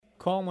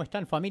¿Cómo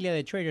están, familia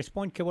de Traders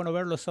Point? Qué bueno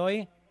verlos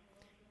hoy.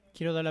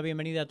 Quiero dar la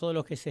bienvenida a todos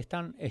los que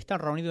están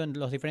reunidos en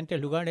los diferentes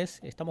lugares.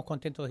 Estamos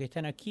contentos de que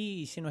estén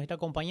aquí y se nos está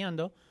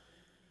acompañando.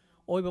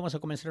 Hoy vamos a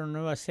comenzar una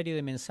nueva serie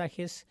de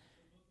mensajes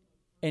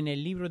en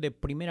el libro de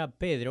Primera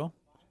Pedro.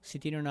 Si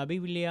tiene una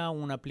Biblia,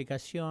 una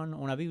aplicación de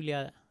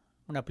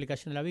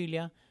la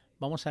Biblia,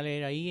 vamos a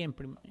leer ahí en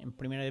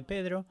Primera de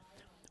Pedro.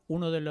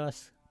 Una de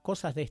las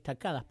cosas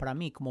destacadas para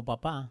mí como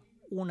papá,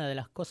 una de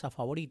las cosas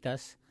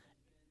favoritas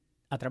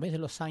a través de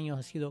los años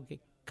ha sido que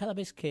cada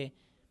vez que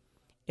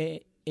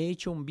he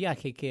hecho un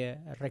viaje que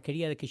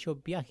requería de que yo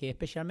viaje,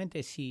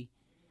 especialmente si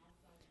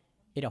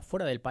era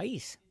fuera del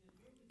país,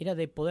 era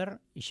de poder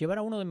llevar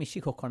a uno de mis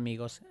hijos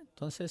conmigo.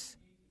 Entonces,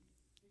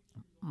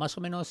 más o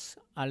menos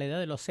a la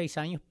edad de los 6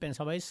 años,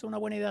 pensaba, es una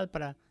buena edad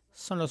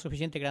son lo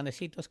suficiente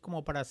grandecitos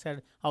como para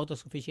ser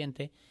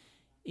autosuficiente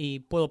y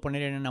puedo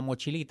poner en una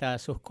mochilita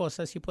sus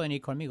cosas y pueden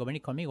venir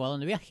conmigo a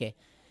donde viaje.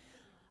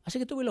 Así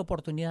que tuve la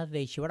oportunidad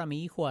de llevar a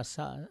mi hijo a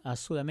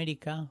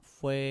Sudamérica,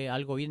 fue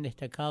algo bien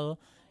destacado.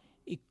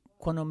 Y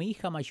cuando mi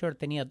hija mayor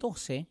tenía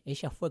 12,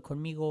 ella fue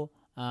conmigo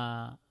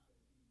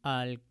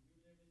al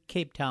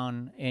Cape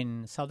Town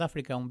en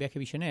Sudáfrica, un viaje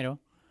visionero.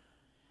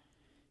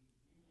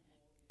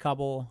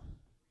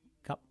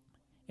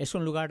 Es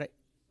un lugar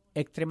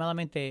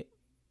extremadamente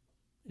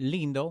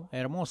lindo,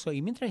 hermoso.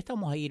 Y mientras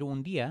estamos ahí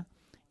un día,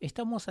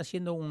 estamos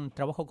haciendo un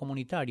trabajo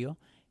comunitario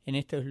en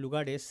estos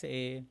lugares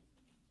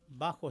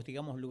bajos,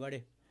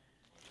 lugares.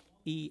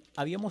 Y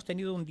habíamos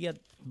tenido un día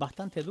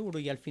bastante duro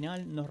y al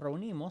final nos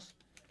reunimos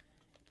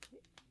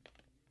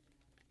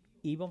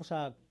y íbamos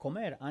a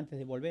comer antes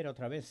de volver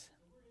otra vez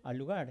al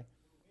lugar.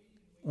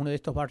 Uno de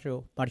estos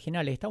barrios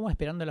marginales. Estábamos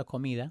esperando la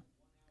comida.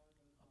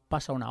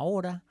 Pasa una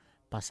hora,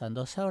 pasan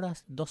 2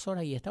 horas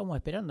y estábamos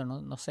esperando.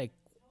 No sé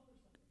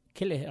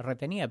qué les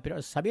retenía, pero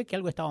sabía que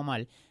algo estaba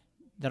mal.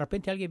 De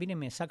repente alguien viene y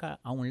me saca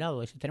a un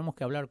lado y dice, tenemos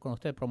que hablar con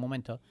usted por un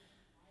momento.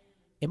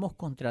 Hemos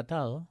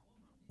contratado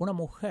una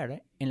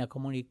mujer en la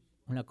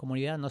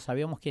comunidad, no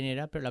sabíamos quién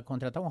era, pero la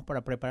contratamos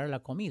para preparar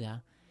la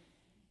comida.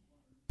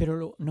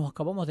 Pero nos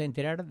acabamos de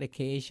enterar de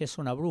que ella es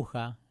una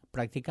bruja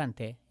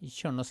practicante. Y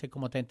yo no sé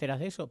cómo te enteras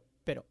de eso,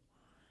 pero...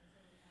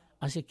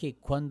 Así que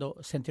cuando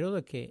se enteró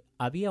de que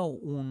había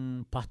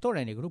un pastor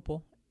en el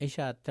grupo,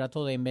 ella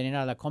trató de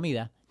envenenar la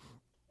comida.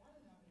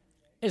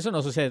 Eso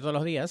no sucede todos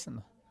los días.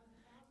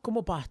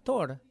 Como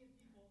pastor...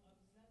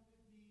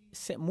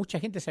 mucha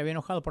gente se había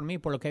enojado por mí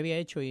por lo que había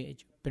hecho,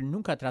 pero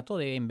nunca trató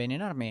de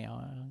envenenarme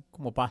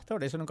como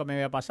pastor. Eso nunca me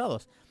había pasado.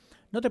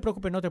 No te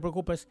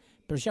preocupes,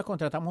 pero ya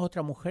contratamos a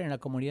otra mujer en la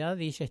comunidad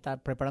y ella está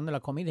preparando la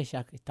comida y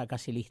ya está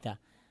casi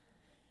lista.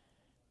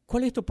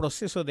 ¿Cuál es tu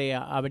proceso de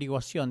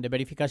averiguación, de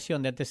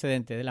verificación de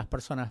antecedentes de las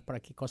personas para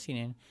que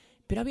cocinen?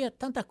 Pero había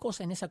tantas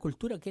cosas en esa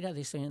cultura que era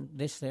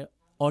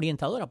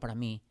desorientadora para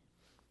mí,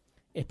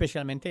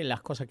 especialmente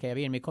las cosas que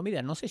había en mi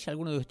comida. No sé si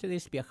alguno de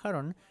ustedes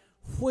viajaron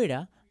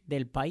fuera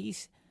del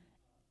país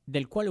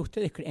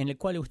en el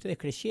cual ustedes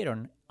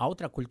crecieron, a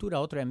otra cultura,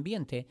 a otro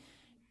ambiente.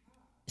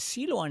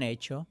 Si lo han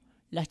hecho,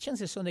 las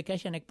chances son de que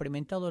hayan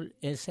experimentado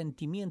el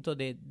sentimiento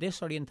de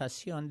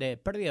desorientación, de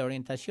pérdida de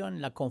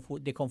orientación,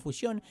 de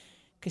confusión,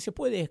 que se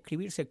puede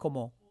describirse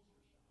como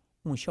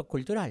un shock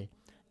cultural.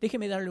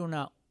 Déjeme darle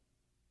una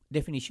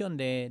definición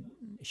de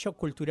shock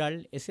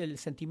cultural. Es el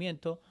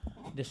sentimiento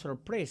de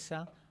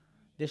sorpresa,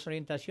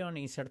 desorientación,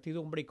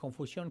 incertidumbre y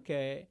confusión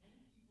que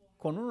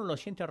cuando uno lo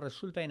siente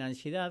resulta en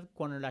ansiedad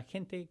cuando la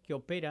gente que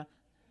opera,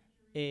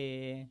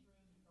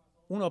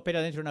 uno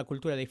opera dentro de una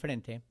cultura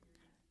diferente.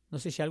 No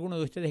sé si alguno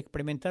de ustedes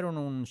experimentaron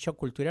un shock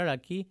cultural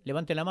aquí.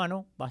 Levanten la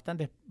mano,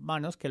 bastantes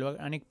manos que lo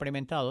han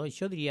experimentado. Y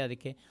yo diría de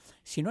que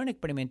si no han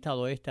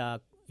experimentado este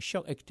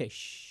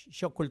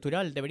shock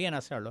cultural, deberían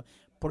hacerlo.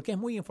 Porque es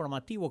muy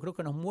informativo, creo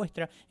que nos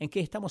muestra en qué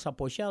estamos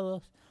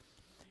apoyados,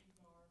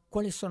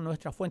 cuáles son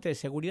nuestras fuentes de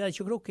seguridad.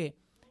 Yo creo que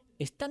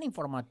es tan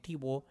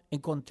informativo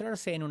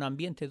encontrarse en un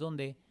ambiente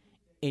donde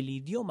el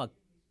idioma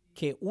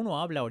que uno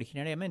habla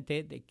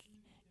originariamente,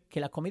 que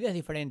la comida es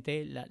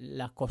diferente,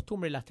 las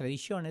costumbres, las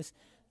tradiciones,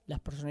 las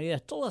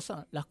personalidades, todas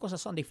las cosas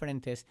son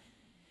diferentes,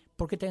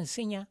 porque te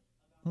enseña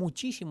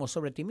muchísimo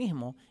sobre ti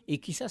mismo y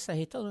quizás has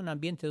estado en un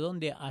ambiente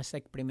donde has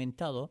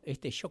experimentado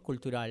este shock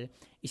cultural.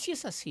 Y si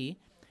es así,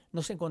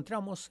 nos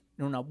encontramos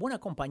en una buena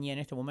compañía en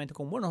este momento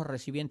con buenos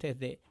recipientes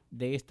de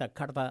esta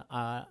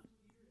carta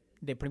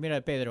de Primera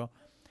de Pedro.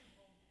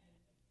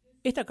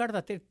 Esta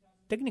carta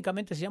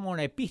técnicamente se llama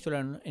una epístola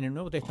en el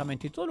Nuevo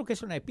Testamento, y todo lo que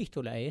es una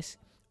epístola es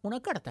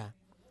una carta.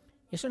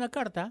 Es una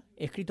carta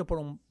escrita por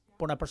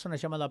una persona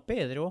llamada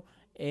Pedro,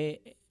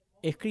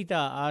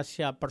 escrita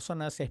hacia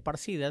personas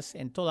esparcidas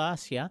en toda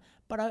Asia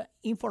para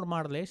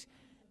informarles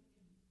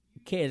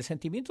que el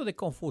sentimiento de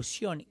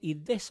confusión y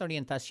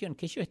desorientación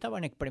que ellos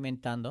estaban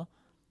experimentando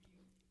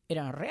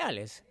eran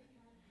reales.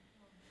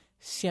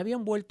 Se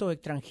habían vuelto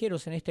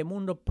extranjeros en este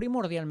mundo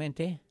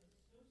primordialmente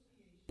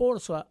por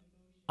su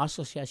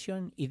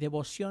asociación y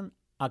devoción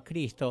a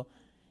Cristo,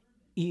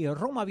 y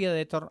Roma había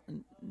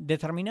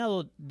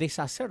determinado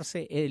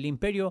deshacerse el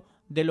imperio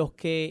de los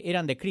que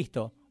eran de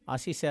Cristo,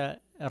 así se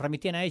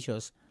remitían a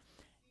ellos.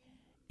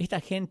 esta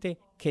gente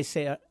que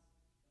se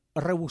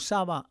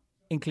rehusaba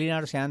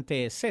inclinarse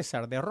ante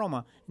César de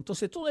Roma.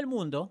 Entonces todo el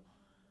mundo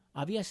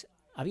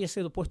había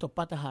sido puesto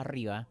patas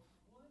arriba.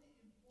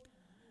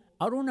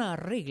 Ahora una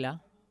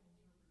regla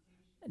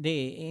de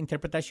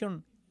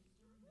interpretación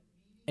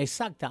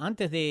exacta,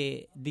 antes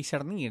de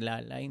discernir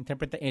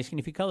el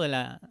significado de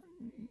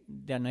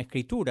la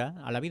escritura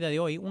a la vida de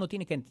hoy, uno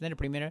tiene que entender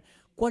primero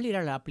cuál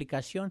era la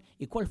aplicación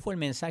y cuál fue el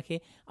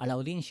mensaje a la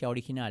audiencia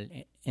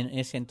original en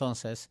ese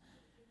entonces.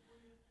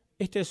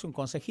 Este es un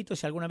consejito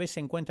si alguna vez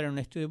se encuentran en un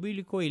estudio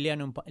bíblico y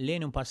leen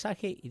un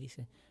pasaje y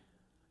dice,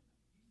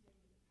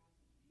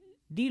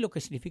 di lo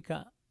que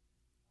significa,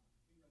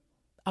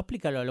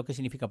 aplícalo a lo que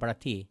significa para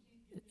ti.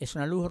 Es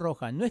una luz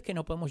roja. No es que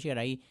no podemos llegar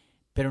ahí,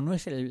 pero no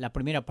es la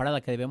primera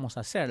parada que debemos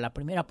hacer. La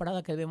primera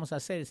parada que debemos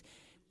hacer es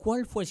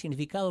cuál fue el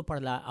significado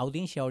para la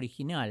audiencia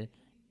original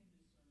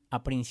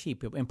a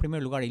principio, en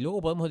primer lugar, y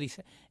luego podemos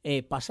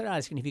pasar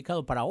al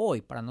significado para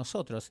hoy, para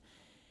nosotros.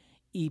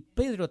 Y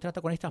Pedro trata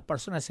con estas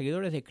personas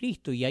seguidores de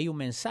Cristo y hay un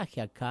mensaje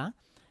acá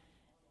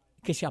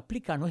que se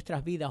aplica a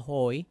nuestras vidas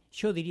hoy.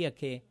 Yo diría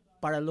que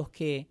para los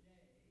que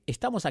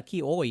estamos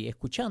aquí hoy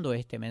escuchando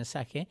este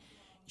mensaje,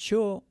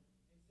 yo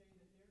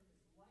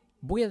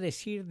voy a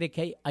decir de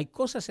que hay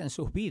cosas en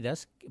sus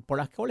vidas por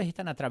las cuales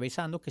están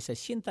atravesando que se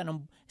sienten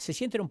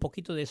un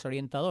poquito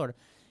desorientador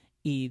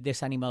y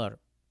desanimador.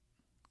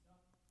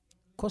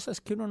 Cosas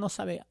que uno no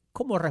sabe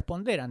cómo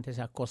responder ante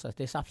esas cosas,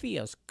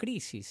 desafíos,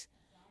 crisis,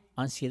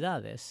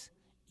 ansiedades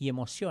y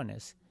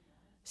emociones.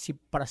 Si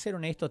para ser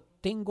honesto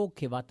tengo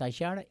que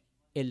batallar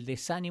el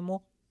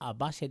desánimo a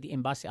base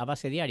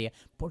diaria,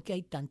 porque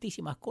hay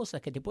tantísimas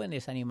cosas que te pueden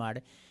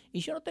desanimar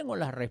y yo no tengo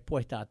la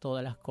respuesta a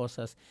todas las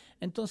cosas.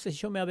 Entonces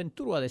yo me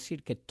aventuro a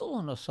decir que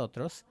todos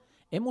nosotros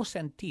hemos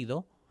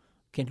sentido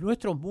que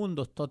nuestros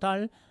mundos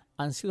total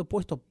han sido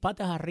puestos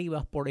patas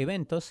arriba por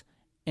eventos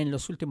en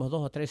los últimos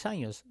 2 o 3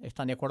 años.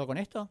 ¿Están de acuerdo con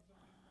esto?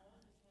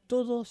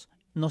 Todos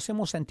nos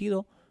hemos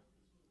sentido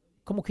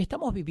como que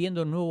estamos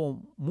viviendo un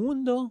nuevo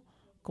mundo,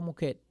 como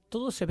que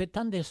todo se ve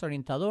tan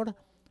desorientador.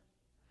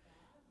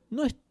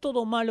 No es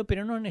todo malo,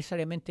 pero no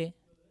necesariamente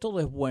todo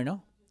es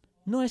bueno.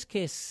 No es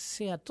que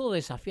sea todo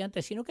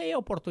desafiante, sino que hay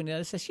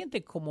oportunidades. Se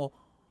siente como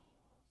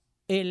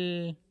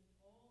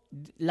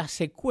las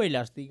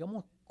secuelas,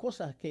 digamos,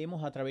 cosas que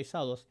hemos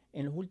atravesado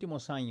en los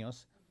últimos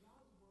años.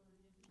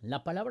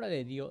 La palabra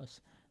de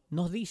Dios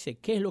nos dice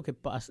qué es lo que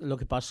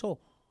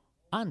pasó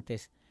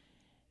antes.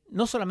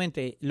 No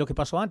solamente lo que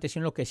pasó antes,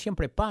 sino lo que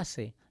siempre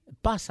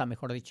pasa,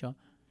 mejor dicho.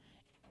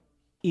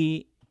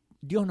 Y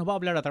Dios nos va a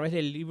hablar a través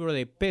del libro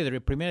de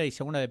Pedro, primera y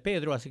segunda de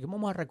Pedro, así que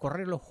vamos a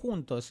recorrerlo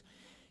juntos.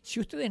 Si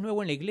usted es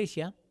nuevo en la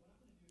iglesia,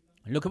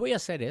 lo que voy a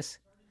hacer es,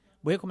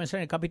 voy a comenzar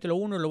en el capítulo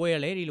 1, lo voy a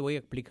leer y lo voy a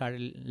explicar.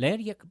 Leer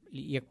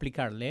y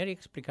explicar, leer y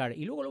explicar,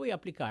 y luego lo voy a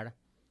aplicar.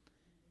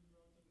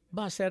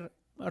 Va a ser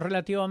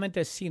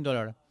relativamente sin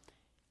dolor.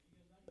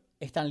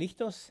 ¿Están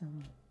listos?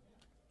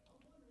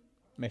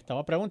 Me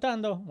estaba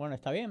preguntando. Bueno,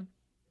 está bien.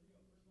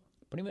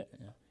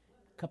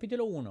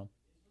 Capítulo 1.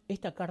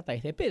 Esta carta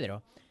es de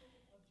Pedro,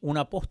 un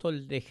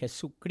apóstol de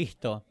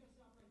Jesucristo.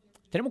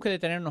 Tenemos que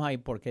detenernos ahí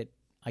porque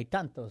hay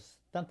tantas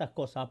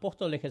cosas.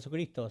 Apóstol de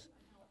Jesucristo.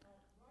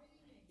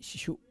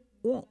 Si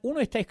uno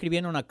está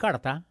escribiendo una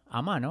carta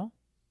a mano.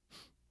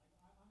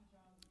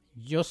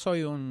 Yo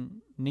soy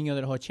un niño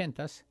de los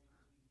 80s.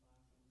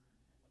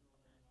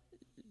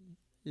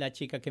 La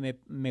chica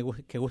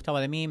que gustaba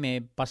de mí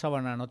me pasaba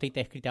una notita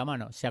escrita a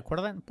mano. ¿Se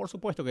acuerdan? Por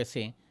supuesto que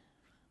sí.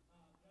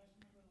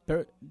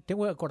 Pero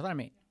tengo que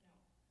acordarme.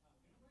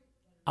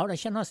 Ahora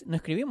ya no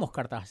escribimos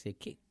cartas así.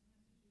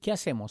 ¿Qué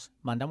hacemos?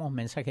 ¿Mandamos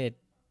mensaje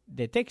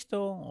de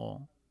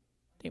texto?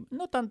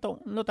 No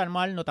tan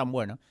mal, no tan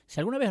bueno. Si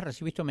alguna vez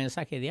recibiste un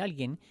mensaje de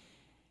alguien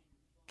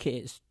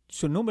que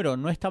su número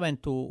no estaba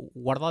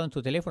guardado en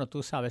tu teléfono,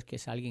 tú sabes que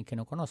es alguien que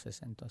no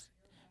conoces. Entonces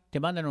te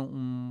mandan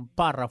un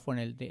párrafo en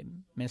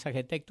el mensaje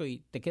de texto y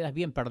te quedas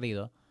bien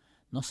perdido.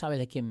 No sabes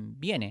de quién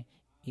viene.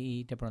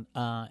 Y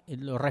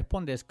lo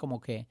respondes como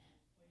que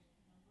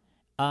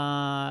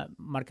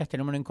marcaste el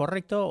número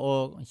incorrecto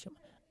o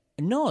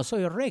no,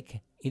 soy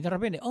Rick. Y de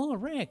repente,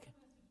 Rick.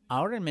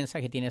 Ahora el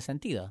mensaje tiene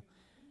sentido.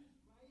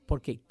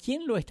 Porque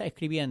quien lo está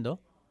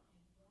escribiendo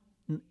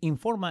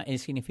informa el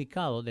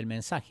significado del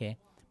mensaje.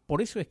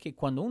 Por eso es que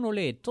cuando uno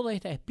lee todas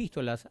estas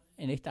epístolas,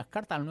 en estas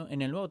cartas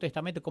en el Nuevo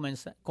Testamento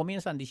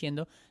comienzan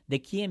diciendo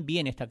de quién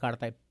viene esta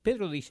carta.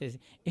 Pedro dice,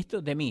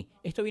 esto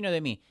vino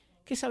de mí.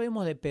 ¿Qué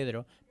sabemos de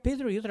Pedro?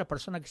 Pedro y otra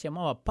persona que se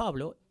llamaba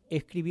Pablo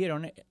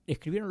escribieron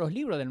los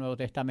libros del Nuevo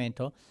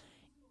Testamento.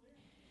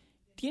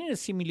 Tienen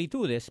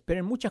similitudes,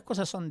 pero en muchas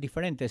cosas son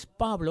diferentes.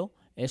 Pablo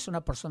es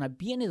una persona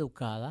bien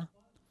educada,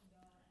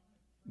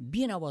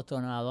 bien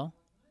abotonado.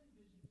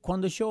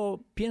 Cuando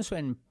yo pienso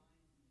en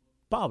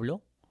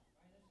Pablo,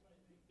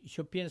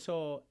 yo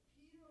pienso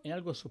en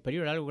algo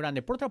superior, algo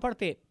grande. Por otra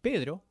parte,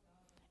 Pedro,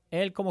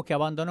 él como que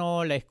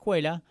abandonó la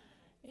escuela,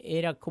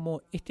 era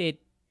como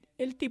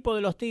el tipo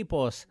de los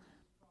tipos,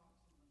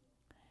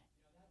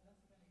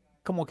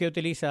 como que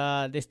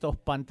utiliza de estos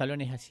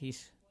pantalones así,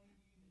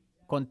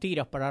 con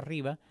tiras para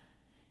arriba.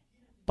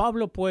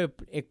 Pablo puede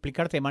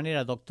explicarte de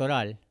manera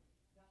doctoral,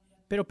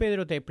 pero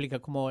Pedro te explica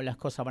cómo las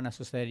cosas van a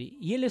suceder.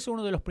 Y él es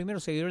uno de los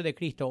primeros seguidores de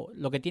Cristo.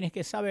 Lo que tienes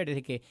que saber es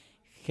de que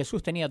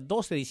Jesús tenía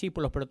 12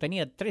 discípulos, pero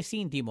tenía 3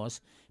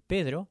 íntimos: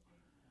 Pedro,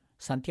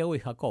 Santiago y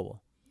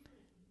Jacobo.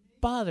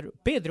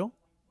 Pedro,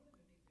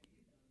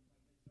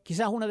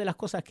 quizás una de las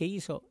cosas que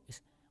hizo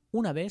es,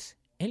 una vez,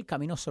 él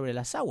caminó sobre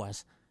las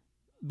aguas.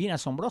 Bien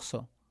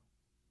asombroso.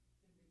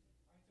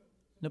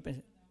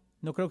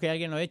 No creo que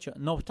alguien lo haya hecho.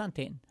 No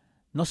obstante,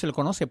 no se lo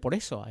conoce por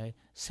eso.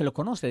 Se lo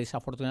conoce,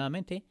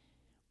 desafortunadamente,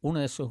 uno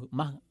de sus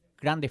más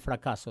grandes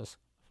fracasos.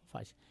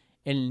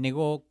 Él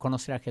negó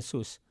conocer a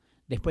Jesús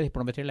después de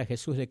prometerle a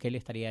Jesús de que él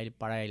estaría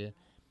para él.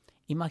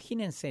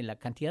 Imagínense la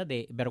cantidad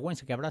de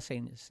vergüenza que habrá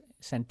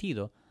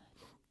sentido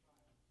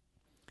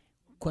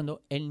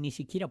cuando él ni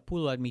siquiera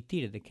pudo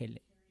admitir de que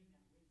él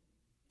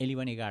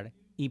iba a negar.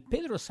 Y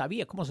Pedro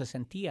sabía cómo se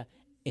sentía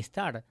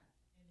estar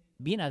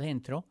bien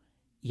adentro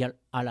y de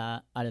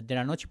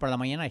la noche para la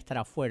mañana estar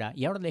afuera.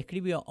 Y ahora le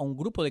escribió a un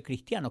grupo de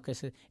cristianos que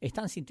se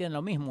están sintiendo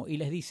lo mismo y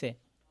les dice,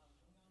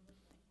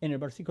 en el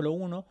versículo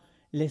 1,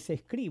 les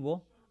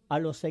escribo a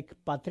los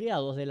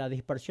expatriados de la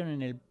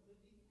dispersión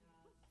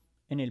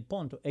en el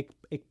Ponto,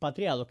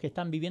 expatriados que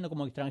están viviendo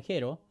como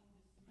extranjeros.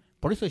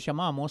 Por eso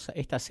llamamos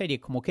esta serie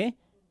como que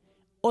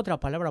otra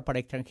palabra para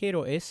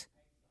extranjero es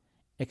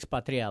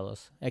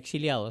expatriados,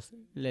 exiliados.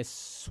 ¿Les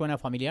suena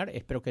familiar?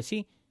 Espero que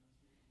sí.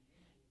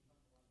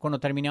 Cuando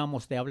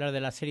terminamos de hablar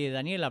de la serie de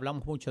Daniel,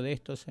 hablamos mucho de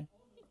estos,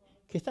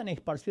 que están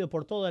esparcidos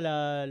por todas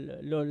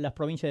las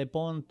provincias de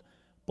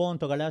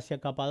Ponto, Galacia,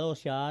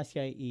 Capadocia,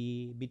 Asia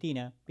y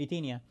Bitinia.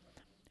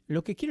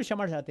 Lo que quiero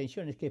llamar la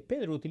atención es que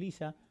Pedro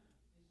utiliza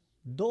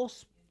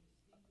 2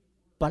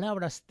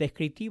 palabras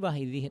descriptivas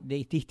y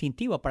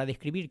distintivas para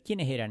describir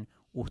quiénes eran.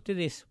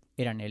 Ustedes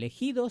eran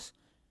elegidos,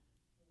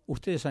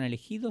 ustedes son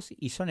elegidos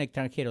y son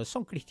extranjeros.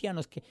 Son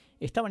cristianos que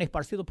estaban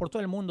esparcidos por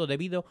todo el mundo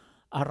debido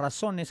a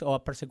razones o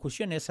a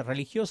persecuciones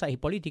religiosas y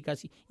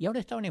políticas y ahora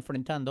estaban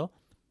enfrentando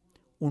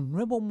un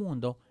nuevo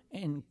mundo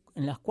en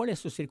las cuales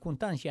sus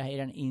circunstancias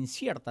eran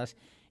inciertas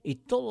y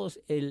todo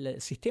el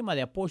sistema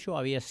de apoyo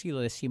había sido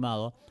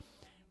decimado.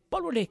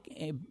 Pablo les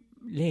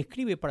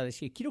escribe para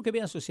decir, quiero que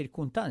vean sus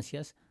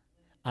circunstancias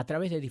a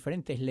través de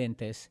diferentes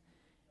lentes.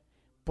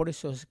 Por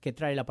eso es que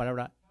trae la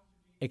palabra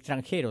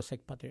extranjeros,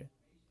 expatriados.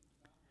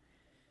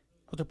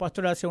 Otro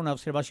pastor hace una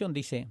observación,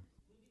 dice,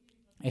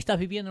 estás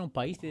viviendo en un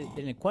país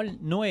en el cual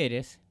no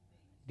eres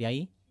de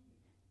ahí.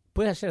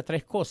 Puedes hacer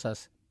 3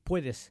 cosas.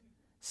 Puedes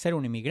ser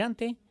un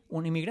inmigrante.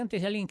 Un inmigrante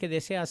es alguien que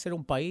desea hacer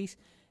un país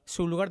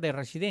su lugar de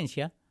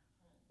residencia,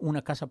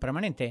 una casa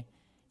permanente.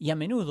 Y a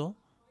menudo,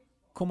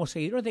 como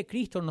seguidores de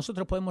Cristo,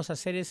 nosotros podemos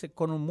hacer eso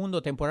con un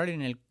mundo temporal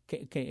en el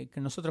que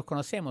nosotros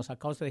conocemos. A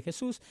causa de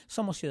Jesús,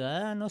 somos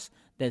ciudadanos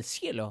del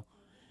cielo.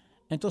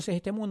 Entonces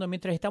este mundo,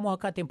 mientras estamos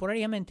acá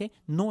temporariamente,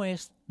 no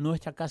es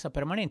nuestra casa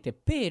permanente,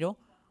 pero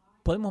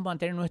podemos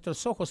mantener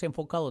nuestros ojos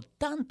enfocados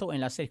tanto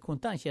en las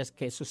circunstancias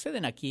que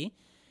suceden aquí,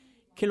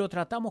 que lo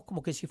tratamos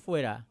como que si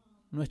fuera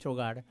nuestro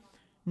hogar.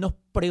 Nos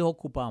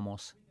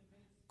preocupamos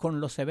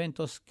con los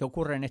eventos que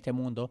ocurren en este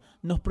mundo,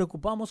 nos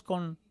preocupamos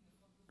con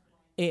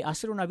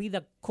hacer una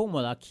vida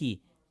cómoda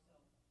aquí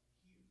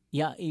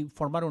y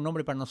formar un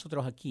nombre para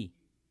nosotros aquí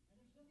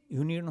y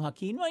unirnos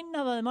aquí. No hay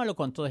nada de malo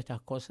con todas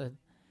estas cosas,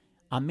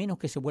 a menos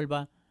que se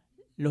vuelva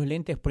los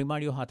lentes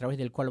primarios a través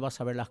del cual vas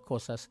a ver las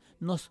cosas.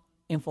 Nos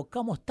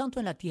enfocamos tanto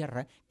en la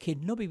tierra que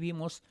no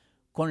vivimos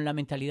con la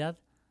mentalidad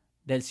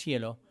del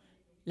cielo.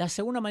 La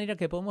segunda manera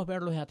que podemos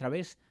verlo es a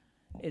través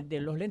de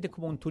los lentes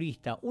como un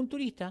turista. Un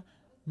turista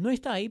no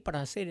está ahí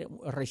para hacer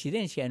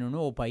residencia en un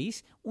nuevo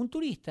país. Un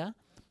turista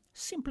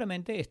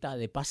simplemente está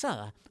de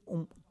pasada.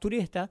 Un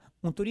turista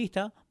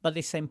va a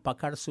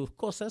desempacar sus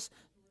cosas,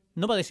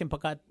 no va a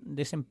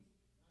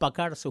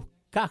desempacar sus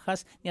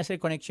cajas, ni hacer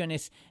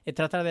conexiones,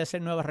 tratar de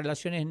hacer nuevas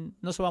relaciones,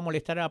 no se va a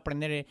molestar a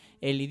aprender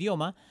el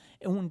idioma.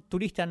 Un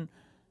turista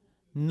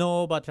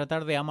no va a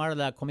tratar de amar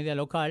la comida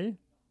local,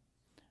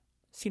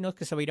 sino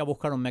que se va a ir a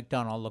buscar un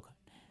McDonald's local.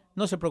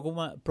 No se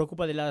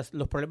preocupa de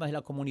los problemas de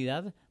la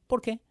comunidad.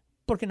 ¿Por qué?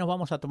 Porque nos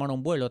vamos a tomar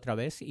un vuelo otra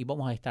vez y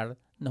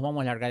nos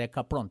vamos a largar de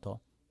acá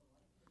pronto.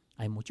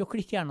 Hay muchos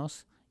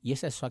cristianos y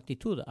esa es su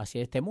actitud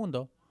hacia este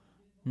mundo.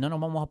 No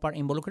nos vamos a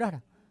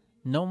involucrar.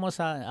 No vamos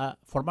a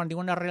formar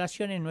ninguna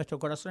relación, en nuestros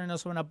corazones no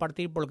se van a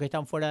partir por los que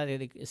están fuera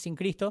sin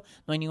Cristo.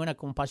 No hay ninguna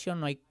compasión,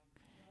 no hay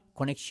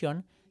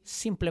conexión.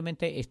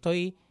 Simplemente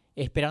estoy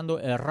esperando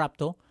el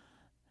rapto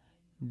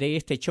de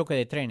este choque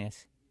de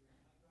trenes.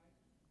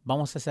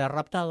 Vamos a ser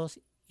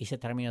raptados y se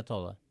termina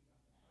todo.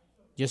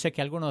 Yo sé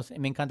que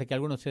me encanta que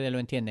algunos de ustedes lo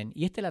entienden.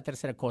 Y esta es la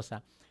tercera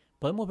cosa.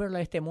 Podemos verlo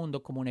a este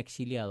mundo como un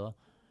exiliado,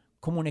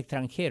 como un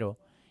extranjero.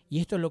 Y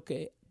esto es lo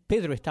que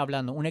Pedro está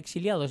hablando. Un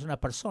exiliado es una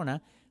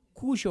persona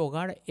cuyo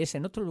hogar es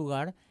en otro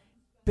lugar,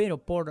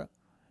 pero por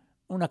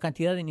una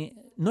cantidad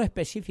no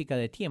específica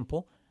de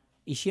tiempo,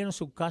 hicieron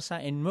su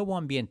casa en nuevo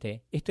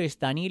ambiente. Esto es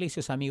Daniel y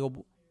sus amigos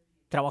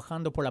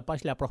trabajando por la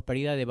paz y la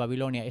prosperidad de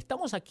Babilonia.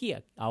 Estamos aquí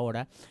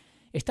ahora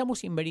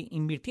Estamos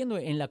invirtiendo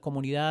en la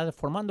comunidad,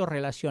 formando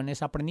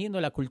relaciones,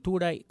 aprendiendo la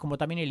cultura, como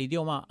también el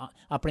idioma,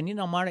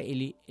 aprendiendo a amar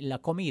la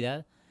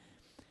comida,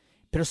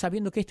 pero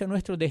sabiendo que este no es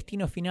nuestro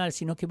destino final,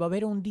 sino que va a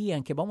haber un día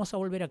en que vamos a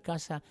volver a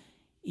casa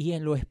y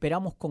lo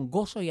esperamos con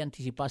gozo y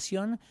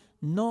anticipación.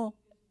 No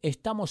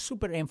estamos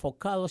súper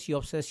enfocados y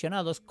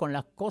obsesionados con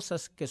las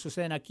cosas que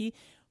suceden aquí,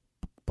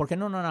 porque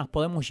no nos las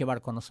podemos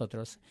llevar con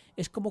nosotros.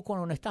 Es como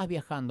cuando estás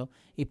viajando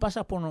y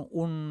pasas por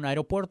un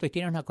aeropuerto y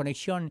tienes una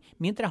conexión.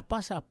 Mientras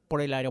pasas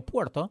por el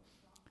aeropuerto,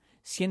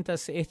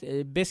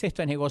 ves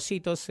estos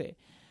negocios,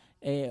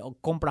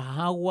 compras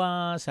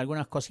aguas,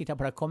 algunas cositas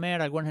para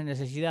comer, algunas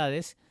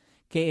necesidades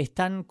que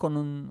están con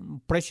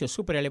un precio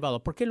súper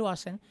elevado. ¿Por qué lo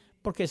hacen?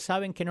 Porque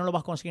saben que no lo vas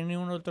a conseguir en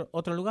ningún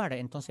otro lugar.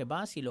 Entonces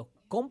vas y lo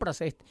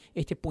compras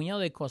este puñado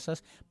de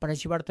cosas para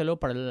llevártelo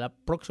para el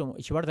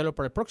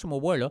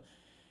próximo vuelo.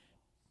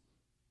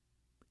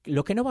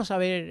 Lo que no vas a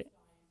ver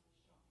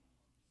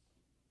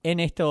en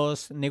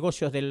estos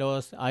negocios de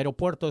los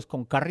aeropuertos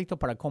con carritos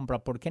para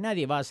compra, porque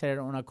nadie va a hacer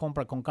una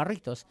compra con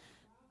carritos.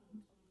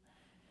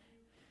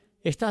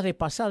 Estás de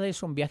pasada,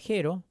 es un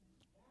viajero.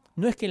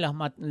 No es que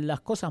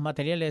las cosas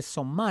materiales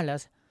son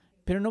malas,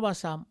 pero no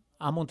vas a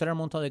amontonar un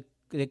montón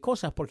de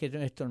cosas porque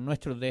esto no es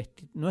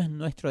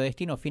nuestro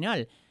destino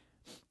final.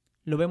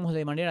 Lo vemos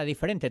de manera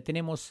diferente.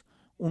 Tenemos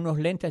unos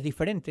lentes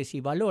diferentes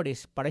y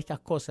valores para estas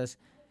cosas.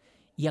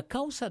 Y a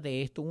causa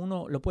de esto,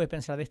 uno lo puede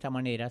pensar de esta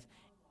manera.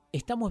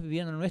 Estamos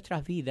viviendo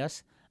nuestras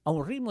vidas a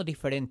un ritmo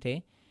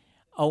diferente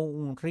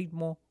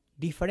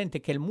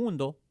que el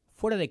mundo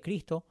fuera de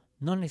Cristo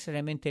no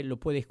necesariamente lo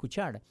puede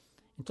escuchar.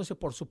 Entonces,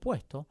 por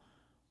supuesto,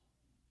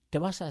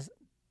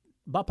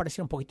 va a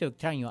parecer un poquito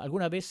extraño.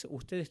 ¿Alguna vez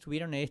ustedes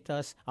tuvieron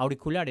estas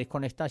auriculares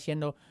cuando estás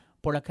yendo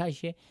por la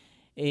calle,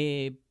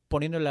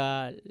 poniendo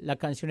la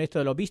canción esto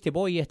de lo viste,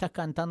 voy y estás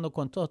cantando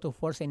con toda tu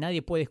fuerza y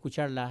nadie puede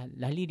escuchar las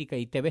líricas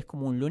y te ves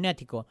como un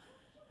lunático?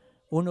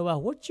 Uno va,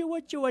 what you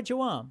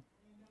want.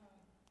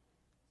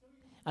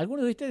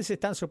 Algunos de ustedes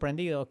están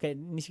sorprendidos que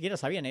ni siquiera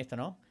sabían esto,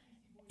 ¿no?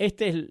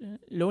 Este es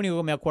lo único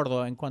que me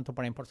acuerdo en cuanto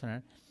para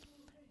impersonar.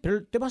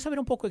 Pero te vas a ver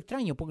un poco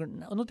extraño porque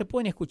no te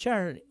pueden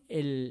escuchar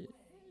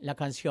la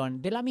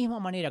canción. De la misma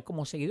manera,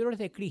 como seguidores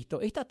de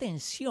Cristo, esta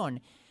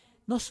tensión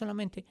no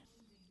solamente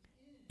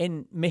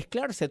en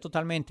mezclarse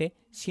totalmente,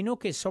 sino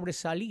que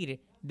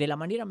sobresalir de la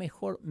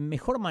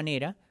mejor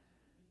manera,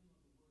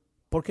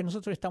 porque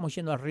nosotros estamos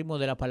yendo al ritmo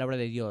de la palabra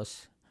de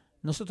Dios.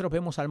 Nosotros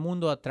vemos al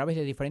mundo a través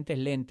de diferentes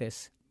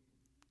lentes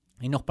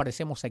y nos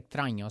parecemos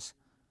extraños.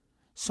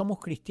 Somos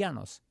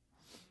cristianos.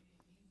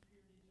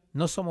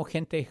 No somos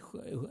gente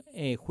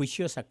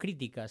juiciosa,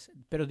 críticas,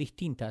 pero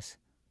distintas.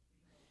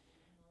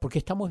 Porque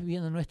estamos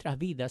viviendo nuestras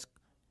vidas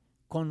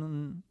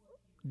con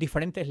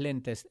diferentes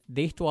lentes.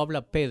 De esto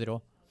habla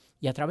Pedro.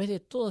 Y a través de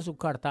toda su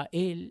carta,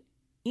 él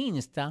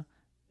insta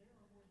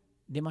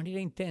de manera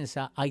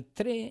intensa. Hay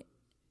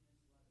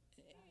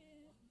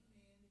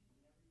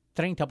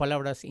 30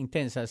 palabras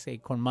intensas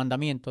con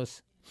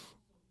mandamientos.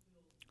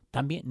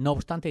 También, no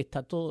obstante,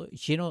 está todo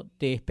lleno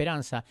de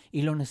esperanza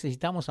y lo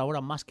necesitamos ahora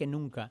más que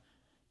nunca.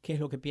 ¿Qué es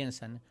lo que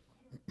piensan?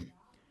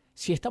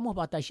 Si estamos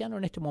batallando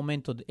en este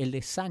momento el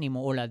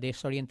desánimo o la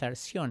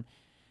desorientación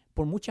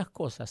por muchas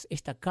cosas,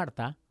 esta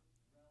carta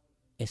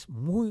es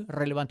muy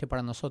relevante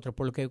para nosotros,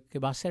 por lo que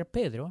va a hacer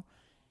Pedro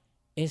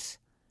nos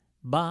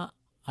va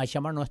a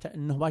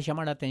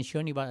llamar la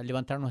atención y va a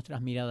levantar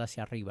nuestras miradas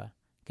hacia arriba,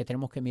 que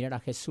tenemos que mirar a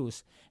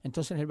Jesús.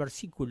 Entonces en el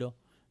versículo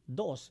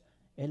 2,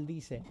 él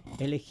dice,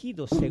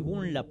 elegidos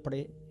según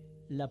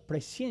la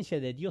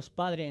presencia de Dios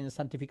Padre en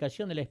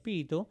santificación del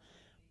Espíritu,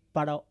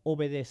 para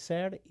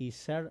obedecer y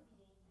ser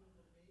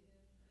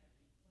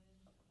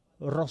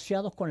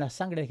rociados con la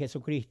sangre de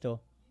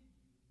Jesucristo.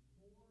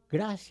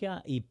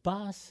 Gracia y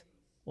paz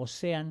os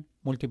sean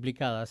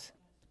multiplicadas.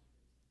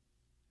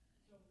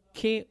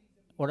 Qué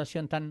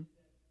oración tan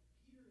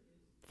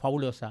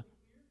fabulosa.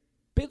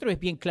 Pedro es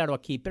bien claro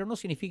aquí, pero no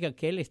significa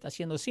que él está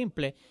siendo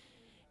simple.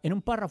 En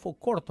un párrafo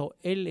corto,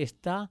 él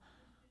está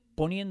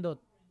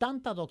poniendo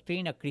tanta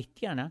doctrina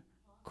cristiana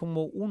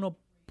como uno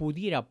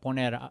pudiera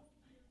poner.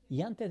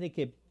 Y antes de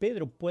que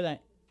Pedro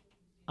pueda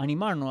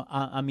animarnos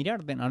a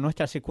mirar a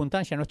nuestra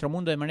circunstancia, a nuestro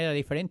mundo de manera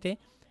diferente,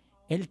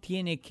 él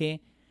tiene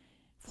que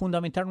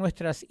fundamentar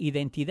nuestra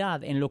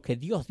identidad en lo que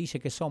Dios dice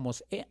que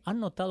somos. ¿Han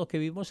notado que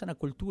vivimos en una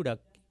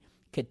cultura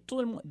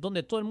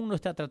donde todo el mundo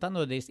está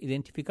tratando de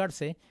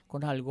identificarse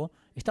con algo?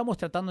 Estamos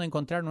tratando de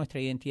encontrar nuestra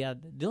identidad.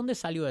 ¿De dónde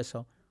salió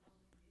eso?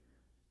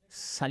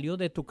 Salió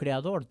de tu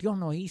Creador. Dios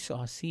nos hizo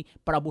así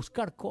para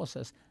buscar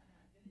cosas,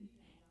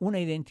 una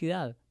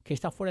identidad que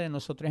está fuera de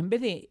nosotros. En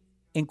vez de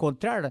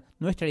encontrar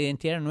nuestra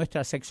identidad en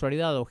nuestra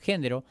sexualidad o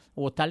género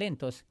o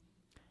talentos,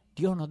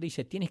 Dios nos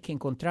dice, tienes que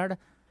encontrar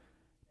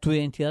tu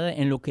identidad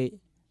en lo que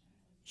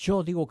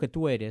yo digo que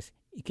tú eres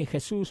y que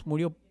Jesús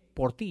murió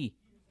por ti.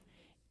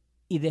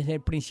 Y desde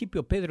el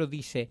principio Pedro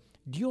dice,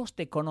 Dios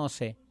te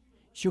conoce.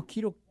 Yo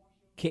quiero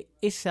que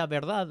esa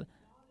verdad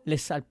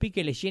les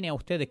salpique, les llene a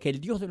ustedes, que el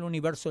Dios del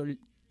universo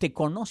te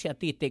conoce a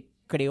ti, te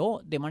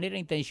creó de manera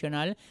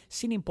intencional,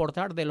 sin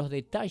importar de los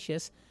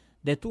detalles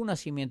de tu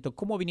nacimiento,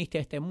 cómo viniste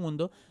a este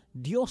mundo,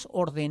 Dios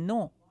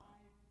ordenó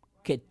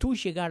que tú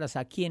llegaras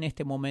aquí en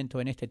este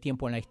momento, en este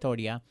tiempo en la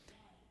historia.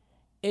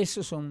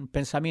 Eso es un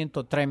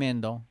pensamiento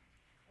tremendo.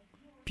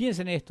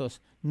 Piensa en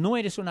estos. No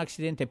eres un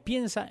accidente.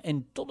 Piensa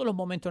en todos los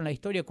momentos en la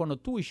historia cuando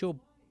tú y yo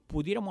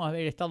pudiéramos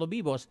haber estado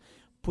vivos,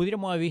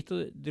 pudiéramos haber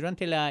visto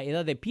durante la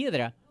edad de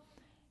piedra.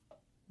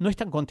 ¿No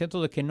están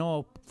contentos de que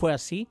no fue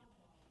así?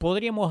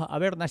 Podríamos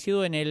haber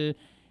nacido en el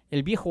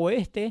viejo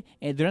oeste,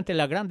 durante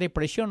la Gran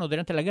Depresión o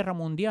durante la Guerra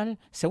Mundial,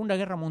 Segunda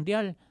Guerra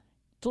Mundial,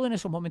 todo en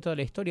esos momentos de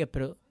la historia,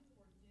 pero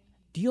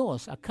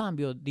Dios, a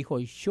cambio, dijo,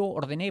 yo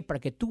ordené para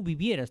que tú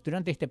vivieras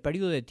durante este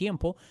periodo de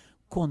tiempo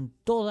con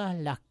todas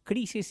las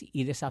crisis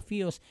y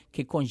desafíos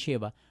que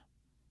conlleva,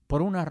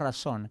 por una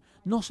razón,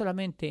 no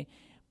solamente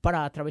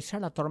para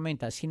atravesar la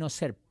tormenta, sino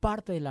ser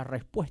parte de la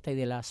respuesta y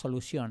de la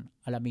solución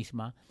a la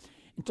misma.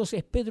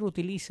 Entonces Pedro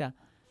utiliza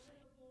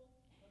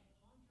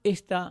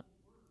esta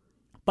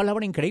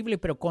palabra increíble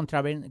pero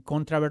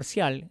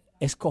controversial,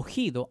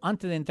 escogido.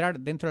 Antes de entrar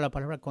dentro de la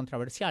palabra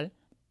controversial,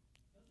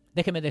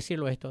 déjeme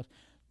decirlo esto.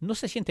 ¿No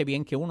se siente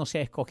bien que uno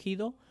sea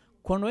escogido?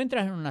 Cuando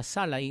entras en una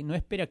sala y no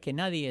esperas que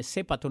nadie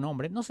sepa tu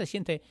nombre, ¿no se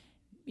siente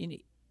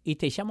y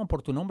te llaman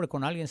por tu nombre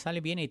cuando alguien sale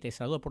bien y te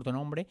saluda por tu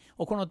nombre?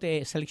 O cuando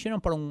te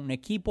seleccionan para un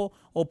equipo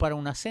o para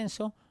un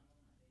ascenso,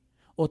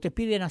 o te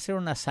piden hacer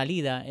una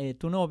salida,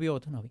 tu novio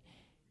o tu novia.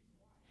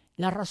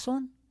 La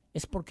razón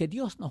es porque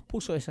Dios nos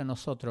puso eso en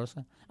nosotros.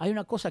 Hay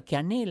una cosa que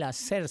anhela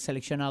ser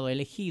seleccionado,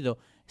 elegido,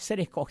 ser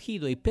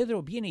escogido. Y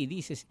Pedro viene y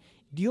dice,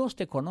 Dios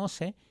te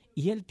conoce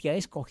y Él te ha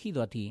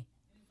escogido a ti.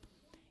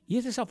 Y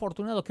es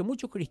desafortunado que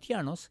muchos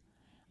cristianos,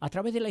 a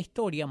través de la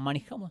historia,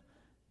 manejamos,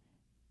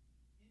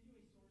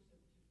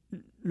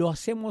 lo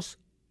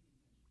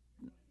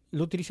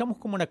utilizamos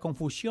como una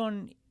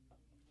confusión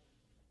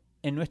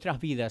en nuestras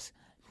vidas.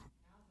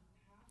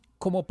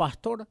 Como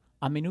pastor,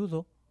 a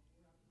menudo,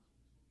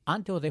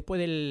 antes o después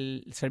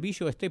del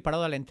servicio, estoy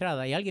parado a la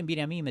entrada y alguien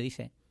viene a mí y me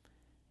dice,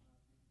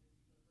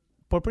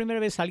 por primera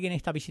vez alguien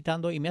está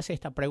visitando y me hace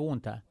esta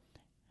pregunta.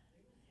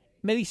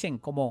 Me dicen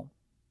como,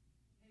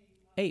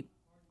 hey,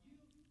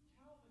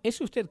 ¿es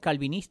usted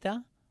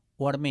calvinista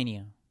o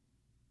armenio?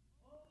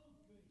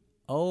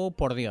 Oh,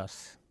 por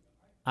Dios.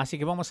 Así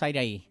que vamos a ir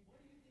ahí.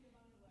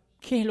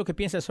 ¿Qué es lo que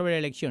piensa sobre la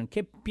elección?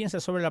 ¿Qué piensa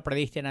sobre la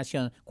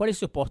predestinación? ¿Cuál es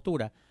su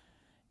postura?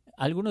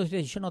 Algunos de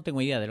ustedes, yo no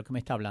tengo idea de lo que me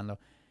está hablando.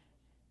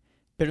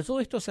 Pero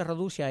todo esto se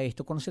reduce a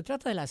esto. Cuando se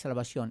trata de la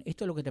salvación,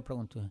 esto es lo que te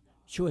pregunto.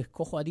 ¿Yo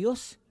escojo a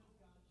Dios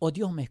o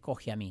Dios me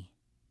escoge a mí?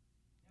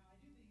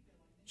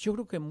 Yo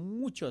creo que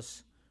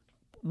muchos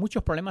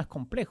problemas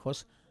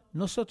complejos,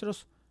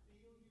 nosotros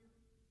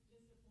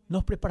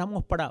nos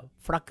preparamos para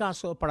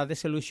fracaso, para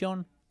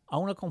desilusión, a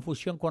una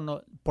confusión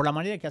por la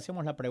manera que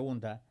hacemos la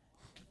pregunta.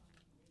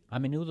 A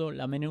menudo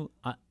la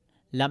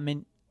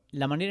manera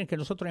en que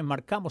nosotros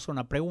enmarcamos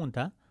una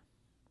pregunta,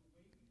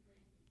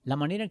 la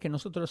manera en que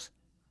nosotros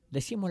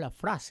decimos las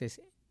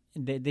frases,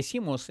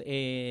 decimos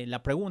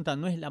la pregunta,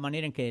 no es la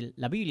manera en que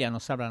la Biblia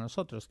nos habla a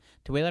nosotros.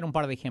 Te voy a dar un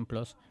par de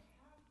ejemplos.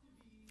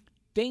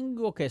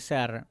 ¿Tengo que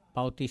ser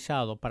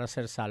bautizado para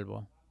ser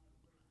salvo?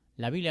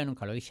 La Biblia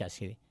nunca lo dice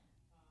así.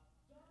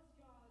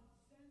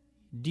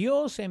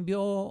 ¿Dios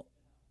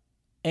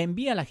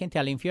envía a la gente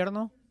al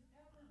infierno?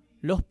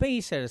 ¿Los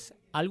Pacers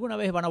alguna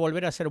vez van a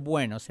volver a ser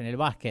buenos en el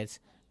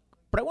básquet?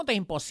 Preguntas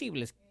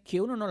imposibles que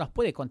uno no las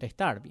puede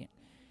contestar bien.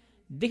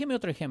 Déjenme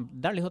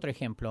darles otro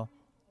ejemplo.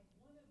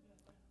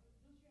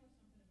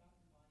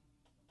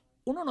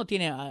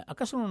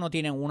 ¿Acaso uno no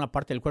tiene una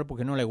parte del cuerpo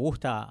que no le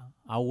gusta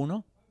a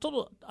uno?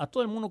 A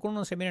todo el mundo, cuando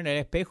uno se mira en el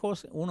espejo,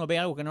 uno ve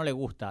algo que no le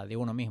gusta de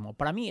uno mismo.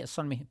 Para mí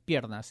son mis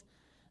piernas.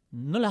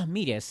 No las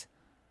mires.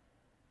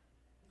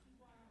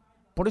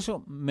 Por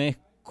eso me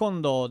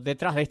escondo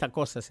detrás de estas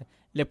cosas.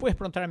 Le puedes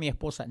preguntar a mi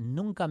esposa,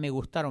 nunca me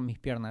gustaron mis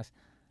piernas.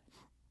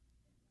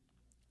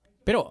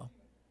 Pero,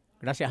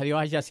 gracias a Dios,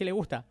 a ella sí le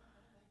gusta.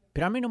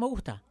 Pero a mí no me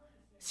gusta.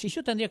 Si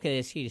tendría que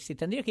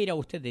ir a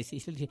usted y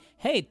decir,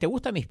 hey, ¿te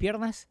gustan mis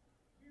piernas?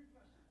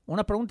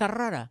 Una pregunta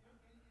rara.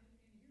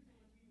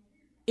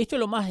 Esto es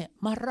lo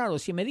más raro.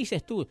 Si me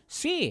dices tú,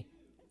 sí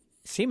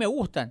me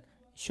gustan,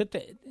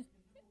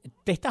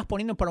 te estás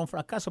poniendo para un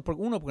fracaso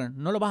porque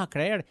no lo vas a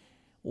creer.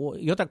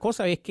 Y otra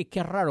cosa es que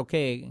qué raro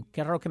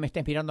que me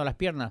estés mirando a las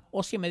piernas.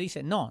 O si me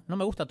dices, no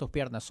me gustan tus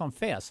piernas, son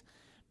feas.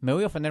 Me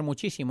voy a ofender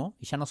muchísimo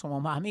y ya no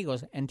somos más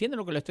amigos. ¿Entienden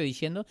lo que le estoy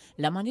diciendo?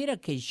 La manera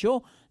que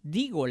yo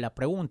digo la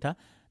pregunta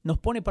nos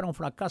pone para un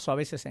fracaso a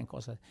veces en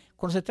cosas.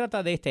 Cuando se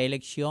trata de esta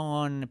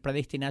elección,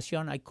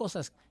 predestinación, hay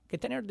cosas que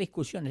tener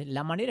discusiones.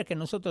 La manera que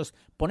nosotros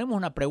ponemos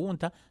una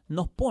pregunta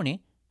nos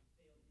pone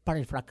para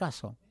el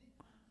fracaso.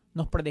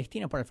 Nos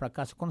predestina para el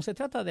fracaso. Cuando se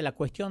trata de la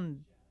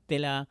cuestión de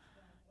la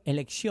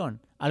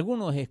elección,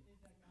 algunos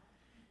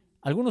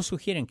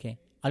sugieren que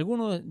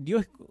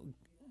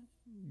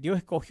Dios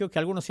escogió que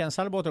algunos sean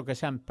salvos, otros que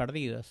sean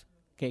perdidos,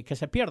 que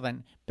se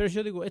pierdan. Pero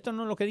yo digo, esto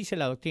no es lo que dice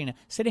la doctrina.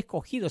 Ser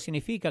escogido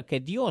significa que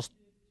Dios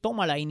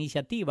toma la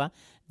iniciativa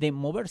de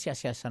moverse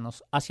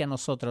hacia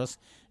nosotros.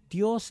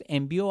 Dios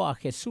envió a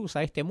Jesús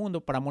a este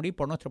mundo para morir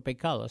por nuestros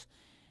pecados.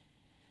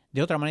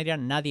 De otra manera,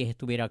 nadie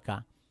estuviera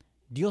acá.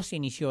 Dios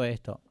inició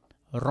esto.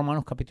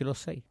 Romanos capítulo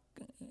 6,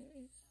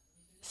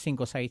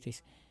 5, 6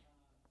 dice.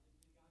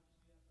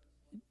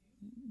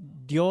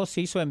 ¿Dios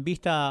se hizo en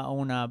vista a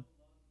una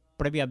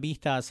previa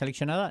vista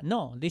seleccionada?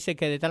 No, dice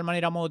que de tal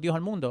manera amó Dios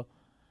al mundo.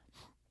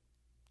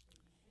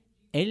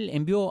 Él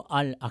envió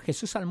a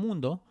Jesús al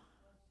mundo,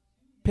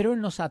 pero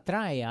Él nos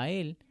atrae a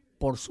Él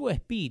por su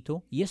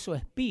Espíritu, y es su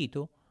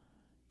Espíritu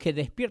que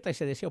despierta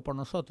ese deseo por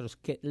nosotros.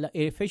 Que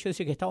Efesios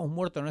dice que estamos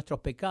muertos en nuestros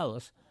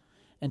pecados.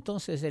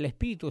 Entonces el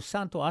Espíritu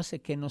Santo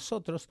hace que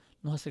nosotros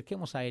nos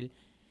acerquemos a Él.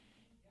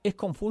 ¿Es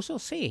confuso?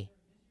 Sí.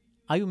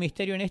 ¿Hay un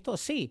misterio en esto?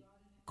 Sí.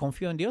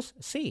 ¿Confío en Dios?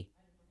 Sí.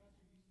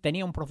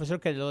 Tenía un profesor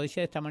que lo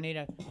decía de esta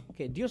manera,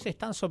 que Dios es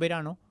tan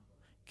soberano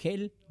que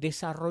Él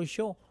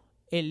desarrolló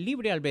el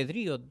libre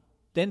albedrío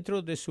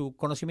dentro de su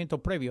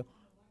conocimiento previo.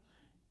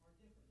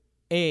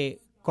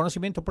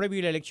 Conocimiento previo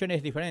y la elección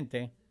es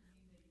diferente.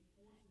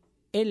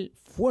 Él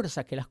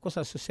fuerza que las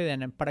cosas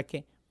sucedan para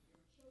que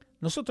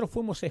nosotros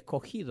fuimos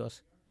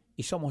escogidos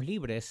y somos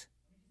libres.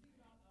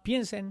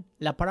 Piensen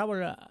la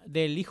parábola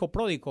del hijo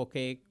pródigo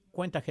que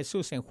cuenta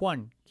Jesús en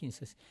Juan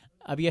 15.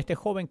 Había este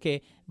joven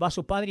que va a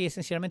su padre y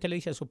esencialmente le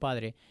dice a su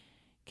padre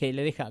que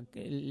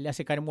le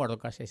hace caer muerto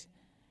casi.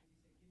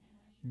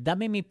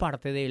 Dame mi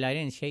parte de la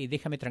herencia y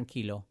déjame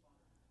tranquilo,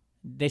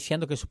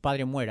 deseando que su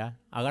padre muera.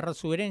 Agarra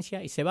su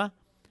herencia y se va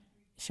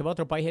a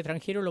otro país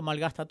extranjero, lo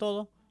malgasta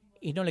todo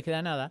y no le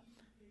queda nada.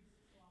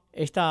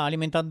 Está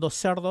alimentando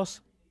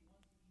cerdos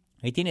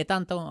y tiene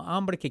tanto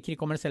hambre que quiere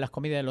comerse las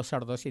comidas de los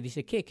cerdos y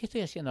dice, ¿qué estoy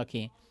haciendo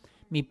aquí?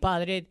 Mi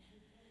padre,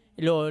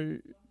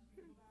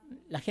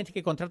 la gente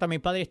que contrata a mi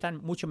padre está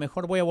mucho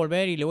mejor, voy a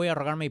volver y le voy a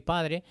rogar a mi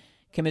padre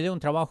que me dé un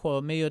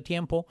trabajo medio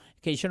tiempo,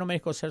 que yo no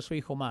merezco ser su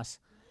hijo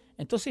más.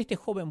 Entonces este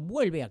joven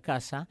vuelve a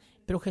casa,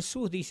 pero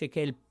Jesús dice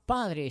que el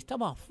padre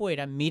estaba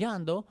afuera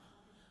mirando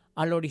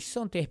al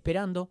horizonte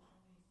esperando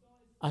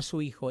a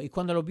su hijo. Y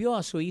cuando lo vio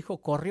a su hijo,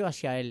 corrió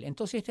hacia él.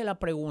 Entonces esta es la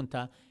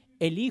pregunta.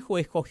 ¿El hijo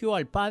escogió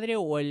al padre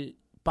o el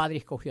padre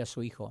escogió a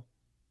su hijo?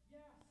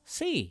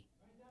 Sí.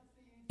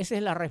 Esa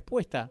es la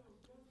respuesta.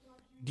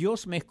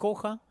 Dios me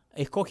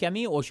escoge a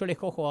mí o yo le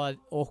escojo a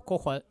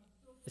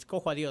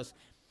Dios.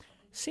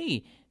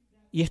 Sí.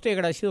 Y estoy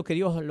agradecido que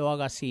Dios lo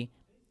haga así.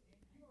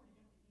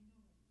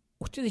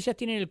 Ustedes ya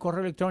tienen el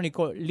correo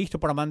electrónico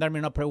listo para mandarme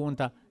una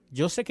pregunta.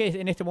 Yo sé que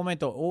en este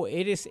momento o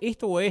eres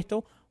esto o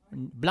esto,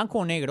 blanco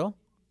o negro.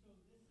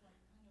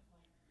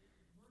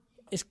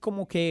 Es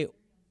como que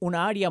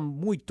una área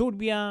muy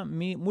turbia,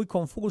 muy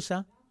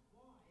confusa.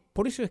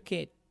 Por eso es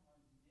que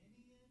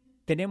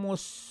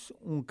tenemos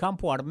un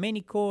campo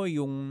arménico y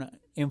un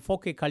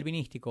enfoque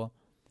calvinístico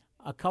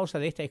a causa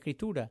de esta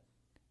escritura.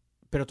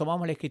 Pero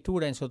tomamos la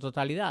escritura en su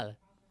totalidad.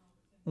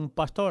 Un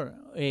pastor,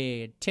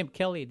 Tim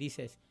Kelly,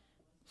 dice,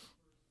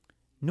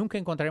 nunca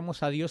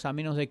encontraremos a Dios a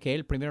menos de que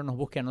Él primero nos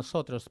busque a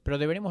nosotros, pero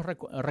deberemos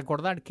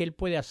recordar que Él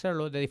puede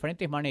hacerlo de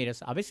diferentes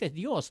maneras. A veces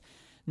Dios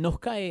nos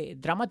cae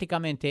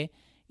dramáticamente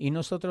y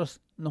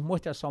nosotros nos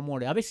muestra su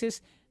amor. A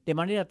veces de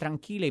manera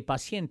tranquila y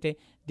paciente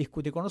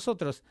discute con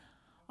nosotros,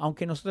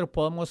 aunque nosotros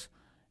podamos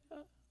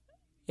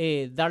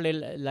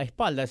darle la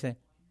espalda.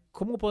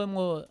 ¿Cómo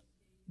podemos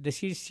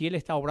decir si Él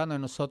está obrando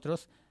en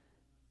nosotros?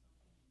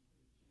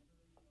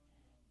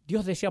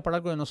 Dios desea para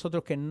algo de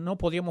nosotros que no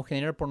podríamos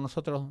generar por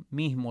nosotros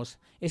mismos.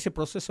 Ese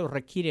proceso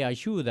requiere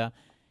ayuda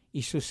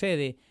y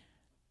sucede.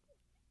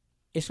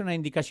 Es una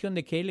indicación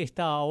de que Él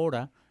está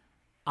ahora,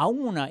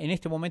 aún en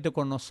este momento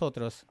con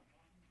nosotros,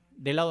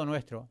 del lado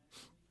nuestro.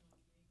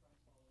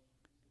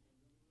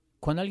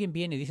 Cuando alguien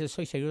viene y dice,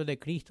 soy seguidor de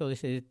Cristo,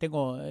 dice,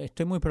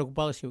 estoy muy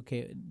preocupado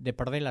de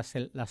perder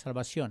la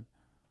salvación.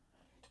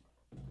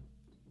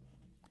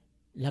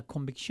 La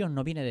convicción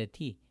no viene de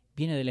ti,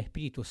 viene del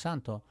Espíritu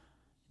Santo.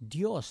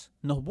 Dios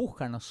nos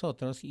busca a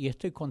nosotros y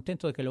estoy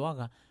contento de que lo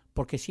haga,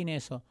 porque sin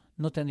eso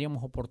no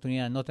tendríamos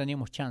oportunidad, no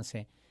tendríamos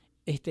chance.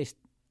 Este es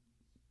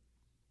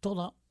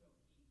todo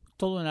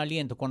en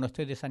aliento cuando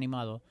estoy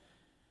desanimado.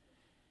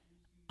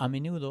 A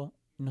menudo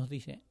nos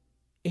dice,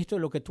 esto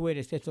es lo que tú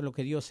eres, esto es lo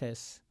que Dios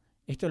es,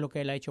 esto es lo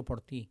que Él ha hecho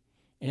por ti.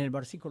 En el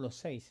versículo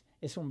 6,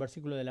 es un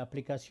versículo de la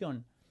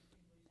aplicación.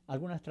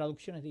 Algunas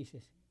traducciones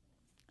dicen,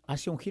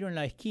 hace un giro en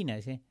la esquina,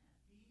 dice,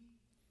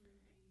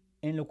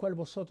 en lo cual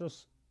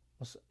vosotros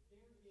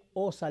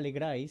os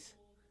alegráis,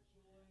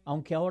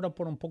 aunque ahora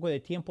por un poco de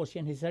tiempo, si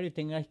es necesario,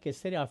 tengáis que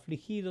ser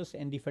afligidos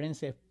en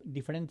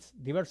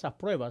diversas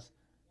pruebas.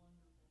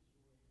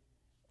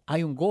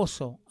 Hay un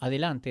gozo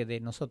adelante de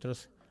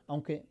nosotros,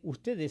 aunque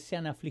ustedes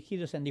sean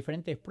afligidos en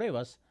diversas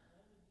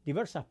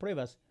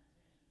pruebas.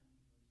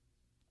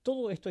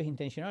 Todo esto es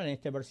intencional en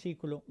este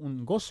versículo,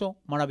 un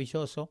gozo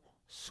maravilloso,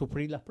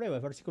 sufrir las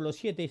pruebas. Versículo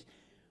 7 es,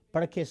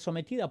 para que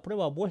sometida a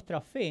prueba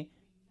vuestra fe,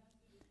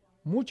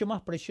 mucho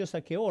más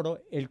preciosa que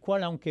oro, el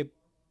cual, aunque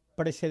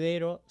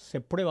perecedero,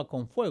 se prueba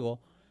con fuego,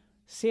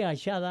 sea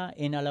hallada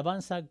en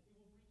alabanza,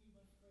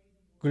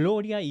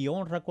 gloria y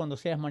honra cuando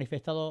sea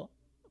manifestado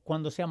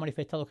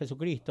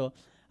Jesucristo,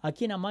 a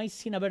quien amáis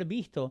sin haber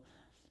visto.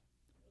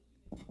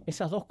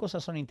 Esas dos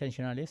cosas son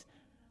intencionales.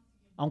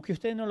 Aunque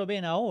ustedes no lo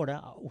ven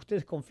ahora,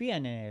 ustedes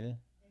confían en Él.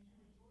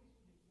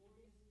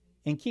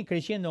 En quien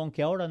creyendo,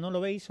 aunque ahora no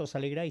lo veis, os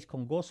alegráis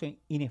con gozo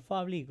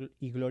inefable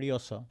y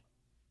glorioso.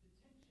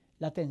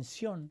 La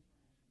tensión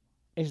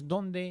es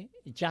donde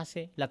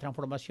yace la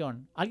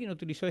transformación. Alguien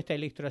utilizó esta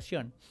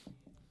ilustración,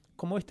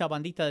 como esta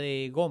bandita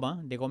de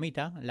goma, de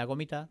gomita, la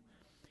gomita,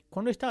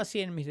 cuando está así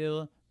en mis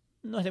dedos,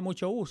 no es de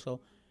mucho uso.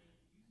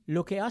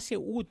 Lo que hace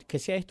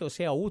que esto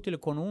sea útil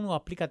cuando uno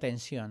aplica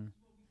tensión.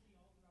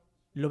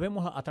 Lo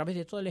vemos a través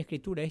de toda la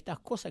Escritura, estas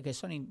cosas que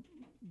son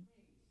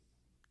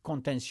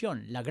con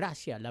tensión, la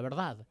gracia, la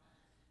verdad,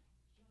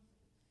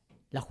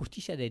 la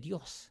justicia de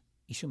Dios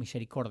y su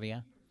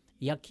misericordia.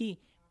 Y aquí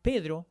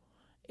Pedro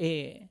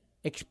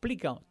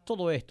explica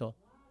todo esto.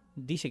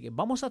 Dice que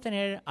vamos a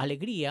tener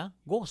alegría,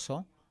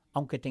 gozo,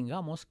 aunque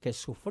tengamos que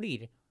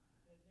sufrir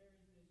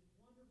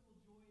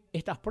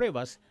estas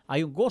pruebas.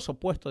 Hay un gozo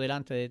puesto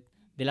delante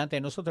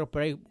de nosotros,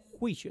 pero hay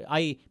juicio,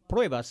 hay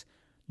pruebas.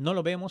 No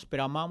lo vemos,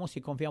 pero amamos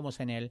y confiamos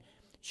en Él.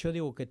 Yo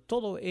digo que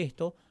todo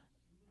esto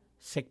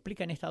se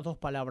explica en estas dos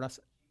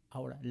palabras.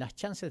 Ahora, las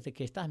chances de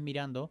que estás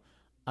mirando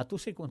a tu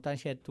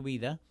circunstancia de tu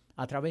vida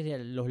a través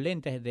de los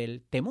lentes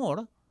del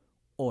temor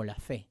o la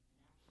fe.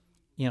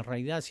 Y en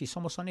realidad, si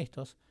somos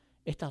honestos,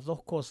 estas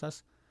dos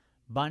cosas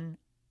van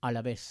a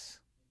la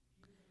vez.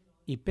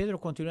 Y Pedro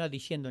continúa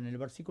diciendo en el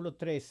versículo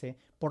 13,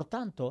 por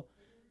tanto,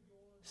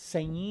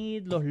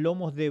 ceñid los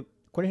lomos de,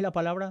 ¿cuál es la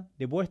palabra?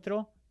 De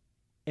vuestro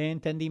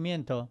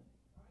entendimiento.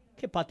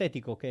 Qué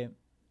patético,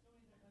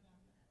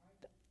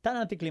 tan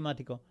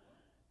anticlimático.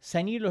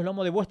 Ceñid los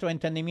lomos de vuestro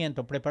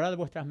entendimiento, preparad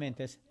vuestras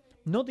mentes.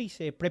 No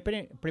dice,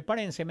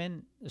 prepárense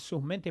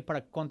sus mentes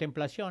para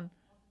contemplación.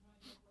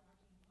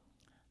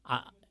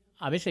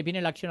 A veces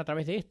viene la acción a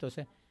través de esto.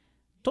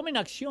 Tomen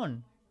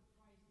acción.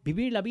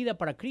 Vivir la vida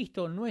para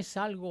Cristo no es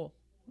algo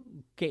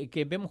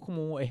que vemos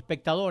como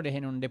espectadores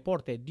en un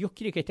deporte. Dios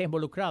quiere que esté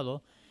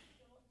involucrado.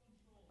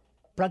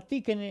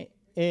 Practiquen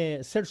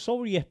ser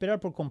sobrio y esperar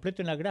por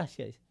completo en la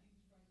gracia.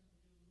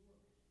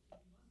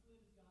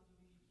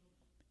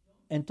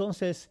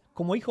 Entonces,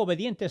 como hijos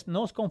obedientes,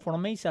 no os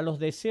conforméis a los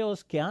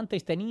deseos que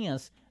antes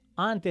tenías,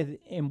 antes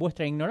en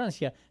vuestra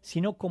ignorancia,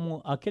 sino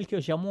como aquel que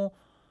os llamó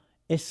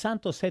es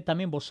santo, sed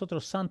también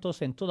vosotros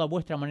santos en toda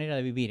vuestra manera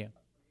de vivir.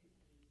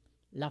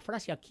 La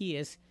frase aquí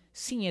es,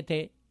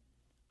 cíñete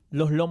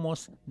los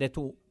lomos de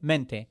tu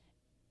mente.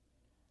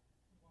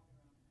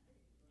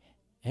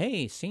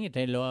 Hey,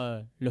 cíñete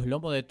los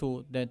lomos de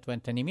tu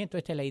entendimiento.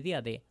 Esta es la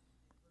idea de,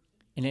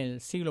 en el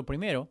siglo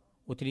I,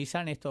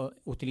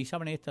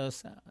 utilizaban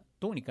estas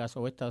túnicas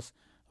o estas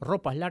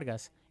ropas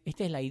largas.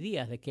 Esta es la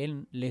idea de que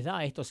Él les da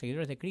a estos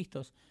seguidores de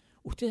Cristo.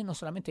 Ustedes no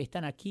solamente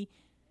están aquí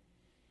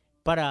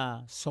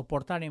para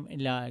soportar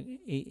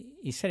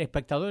y ser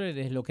espectadores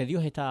de lo que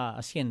Dios está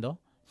haciendo.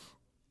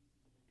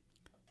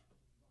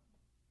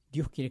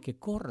 Dios quiere que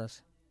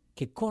corras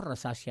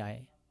hacia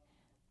Él,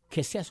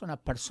 que seas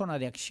una persona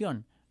de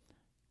acción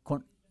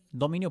con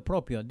dominio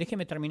propio.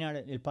 Déjeme terminar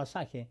el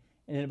pasaje.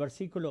 En el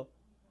versículo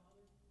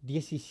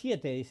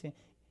 17 dice,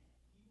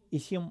 y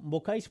si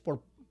invocáis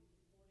por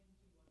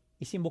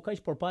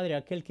Padre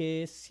aquel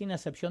que es sin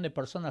acepción de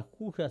personas,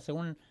 juzga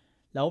según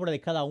la obra de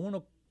cada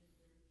uno.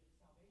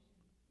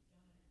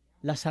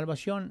 La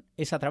salvación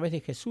es a través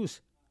de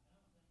Jesús.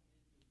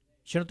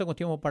 Yo no tengo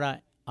tiempo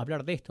para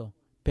hablar de esto,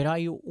 pero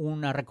hay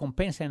una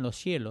recompensa en los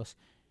cielos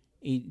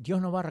y Dios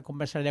nos va a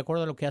recompensar de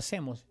acuerdo a lo que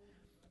hacemos.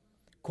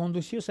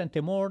 Conducíos en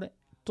temor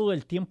todo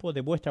el tiempo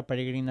de vuestra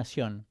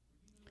peregrinación,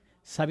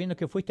 sabiendo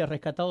que fuiste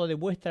rescatado de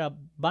vuestra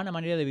vana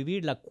manera de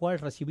vivir, la cual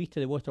recibiste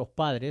de vuestros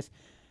padres,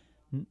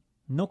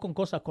 no con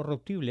cosas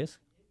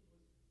corruptibles,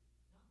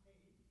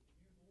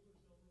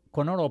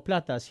 con oro o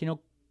plata,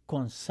 sino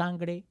con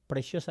sangre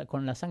preciosa,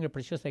 con la sangre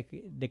preciosa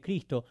de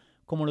Cristo,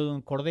 como lo de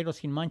un cordero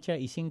sin mancha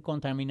y sin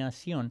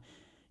contaminación,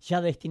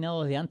 ya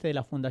destinado desde antes de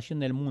la fundación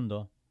del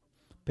mundo,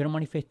 pero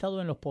manifestado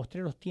en los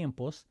postreros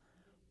tiempos,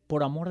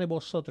 por amor de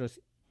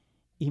vosotros,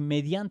 y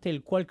mediante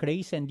el cual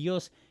creéis en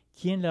Dios,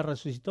 quien le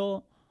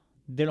resucitó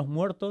de los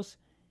muertos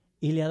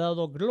y le ha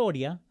dado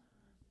gloria,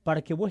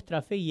 para que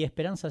vuestra fe y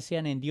esperanza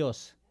sean en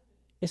Dios.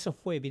 Eso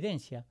fue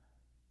evidencia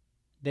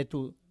de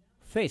tu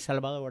fe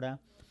salvadora,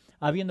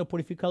 habiendo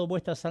purificado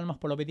vuestras almas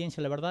por la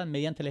obediencia a la verdad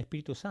mediante el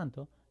Espíritu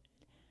Santo.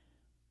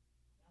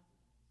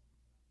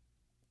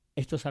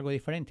 Esto es algo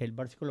diferente. El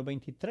versículo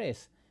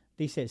 23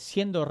 dice,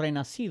 siendo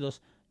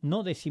renacidos,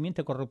 no de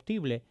simiente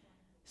corruptible,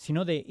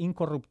 sino de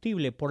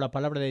incorruptible por la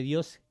palabra de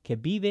Dios que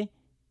vive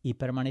y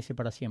permanece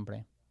para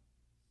siempre.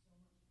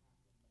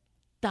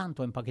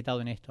 Tanto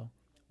empaquetado en esto.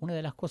 Una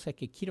de las cosas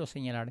que quiero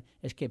señalar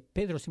es que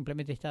Pedro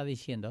simplemente está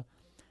diciendo,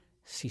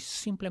 si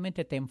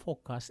simplemente te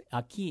enfocas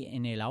aquí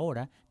en el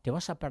ahora, te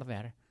vas a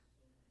perder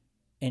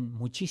en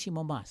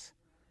muchísimo más.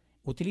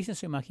 Utilicen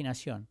su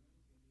imaginación.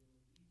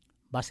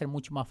 Va a ser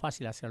mucho más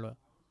fácil hacerlo.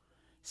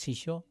 Si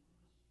yo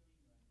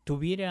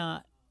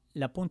tuviera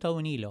la punta de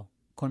un hilo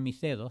con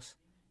mis dedos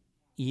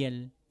y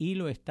el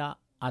hilo está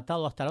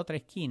atado hasta la otra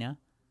esquina,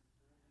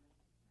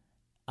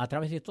 a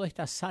través de toda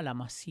esta sala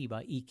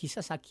masiva, y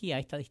quizás aquí a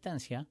esta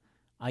distancia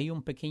hay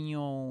un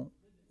pequeño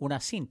una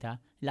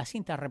cinta. La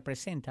cinta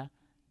representa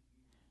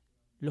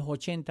los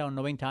 80 o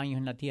 90 años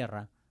en la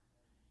tierra.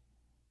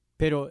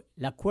 Pero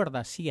la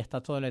cuerda sí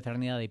hasta toda la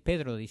eternidad. Y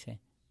Pedro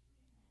dice,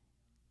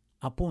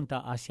 apunta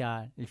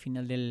hacia el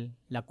final de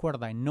la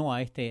cuerda y no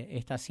a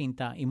esta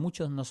cinta. Y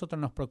muchos de nosotros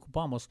nos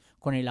preocupamos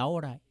con el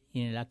ahora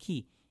y en el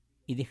aquí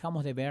y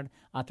dejamos de ver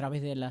a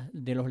través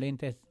de los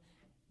lentes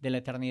de la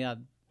eternidad.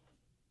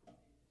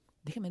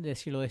 Déjenme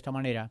decirlo de esta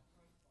manera.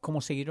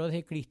 Como seguidores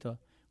de Cristo,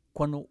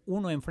 cuando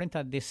uno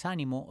enfrenta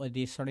desánimo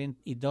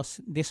y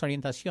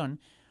desorientación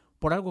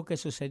por algo que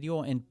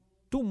sucedió en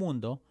tu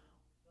mundo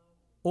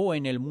o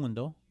en el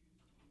mundo,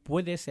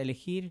 puedes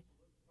elegir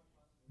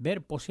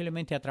ver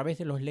posiblemente a través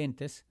de los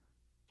lentes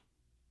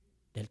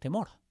del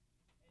temor.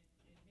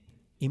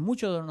 Y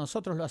muchos de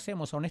nosotros lo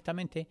hacemos,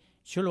 honestamente.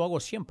 Yo lo hago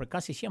siempre,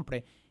 casi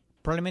siempre.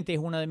 Probablemente es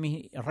una de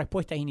mis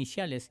respuestas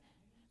iniciales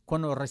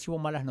cuando recibo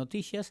malas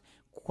noticias,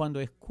 cuando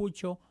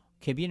escucho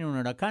que viene un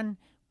huracán,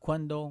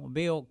 cuando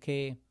veo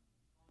que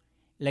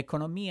la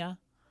economía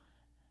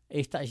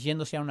está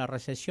yéndose a una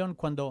recesión,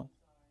 cuando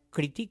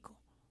critico,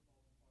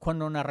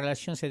 cuando una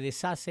relación se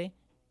deshace,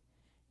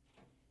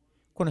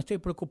 cuando estoy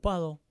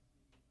preocupado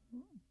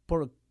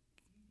por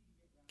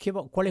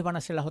cuáles van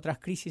a ser las otras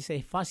crisis,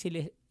 es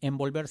fácil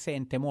envolverse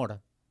en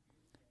temor.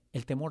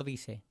 El temor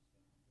dice,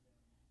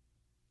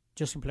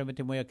 yo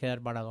simplemente me voy a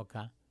quedar parado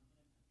acá.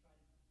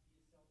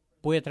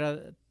 Voy a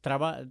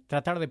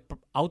tratar de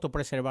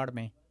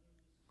autopreservarme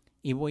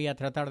y voy a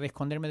tratar de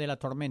esconderme de la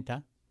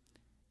tormenta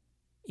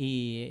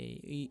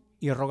y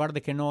rogar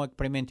de que no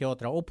experimente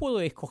otra. O puedo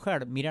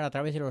escoger mirar a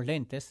través de los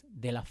lentes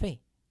de la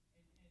fe.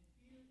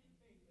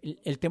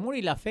 El temor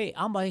y la fe,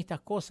 ambas de estas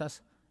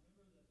cosas,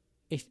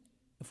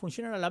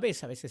 funcionan a la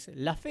vez a veces.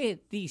 La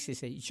fe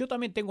dice, yo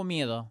también tengo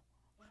miedo,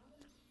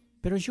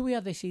 pero yo voy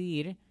a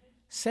decidir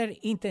ser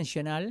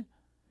intencional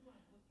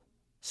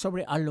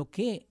sobre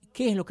qué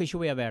es lo que yo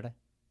voy a ver.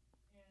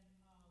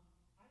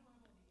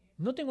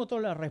 No tengo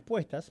todas las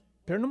respuestas,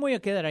 pero no me voy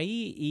a quedar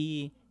ahí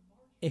y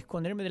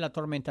esconderme de la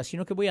tormenta,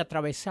 sino que voy a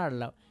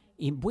atravesarla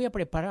y voy a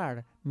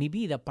preparar mi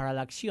vida para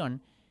la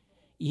acción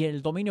y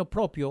el dominio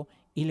propio,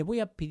 y le voy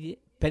a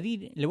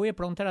le voy a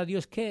preguntar a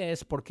Dios qué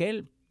es,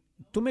 porque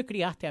tú me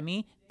criaste a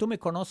mí, tú me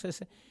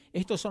conoces,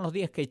 estos son los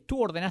días que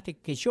tú ordenaste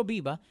que yo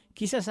viva.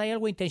 Quizás hay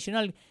algo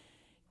intencional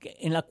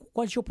en la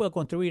cual yo pueda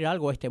contribuir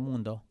algo a este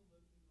mundo,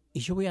 y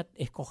yo voy a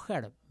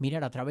escoger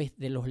mirar a través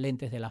de los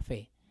lentes de la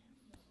fe.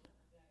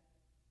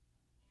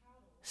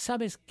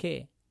 ¿Sabes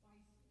qué?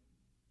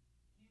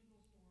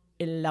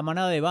 La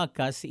manada de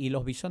vacas y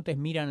los bisontes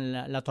miran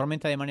la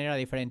tormenta de manera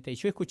diferente.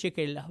 Yo escuché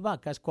que las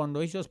vacas,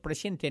 cuando ellos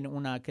presienten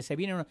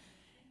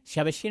se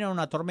avecina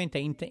una tormenta,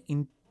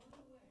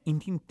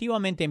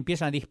 instintivamente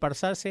empiezan a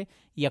dispersarse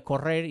y a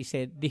correr y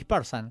se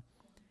dispersan.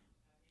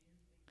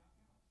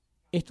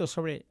 Esto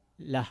sobre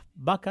las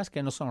vacas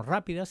que no son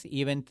rápidas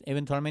y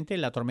eventualmente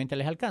la tormenta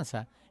les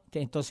alcanza.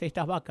 Entonces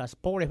estas vacas,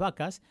 pobres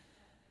vacas,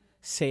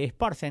 se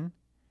esparcen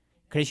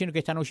creyendo que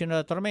están huyendo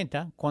de la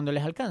tormenta. Cuando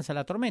les alcanza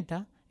la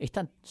tormenta,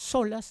 están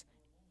solas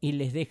y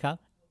les deja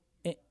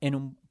en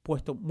un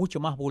puesto mucho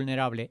más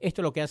vulnerable.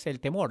 Esto es lo que hace el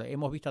temor.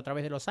 Hemos visto a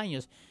través de los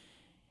años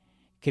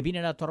que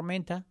viene la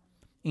tormenta,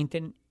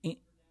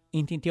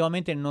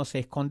 instintivamente nos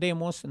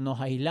escondemos,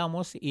 nos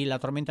aislamos y la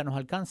tormenta nos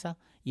alcanza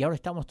y ahora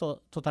estamos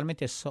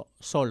totalmente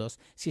solos.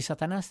 Si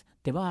Satanás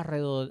te va a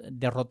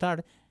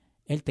derrotar,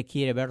 él te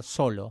quiere ver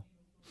solo.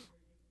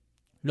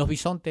 Los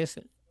bisontes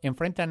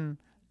enfrentan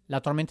la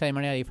tormenta de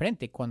manera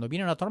diferente. Cuando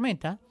viene una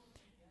tormenta,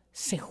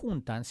 se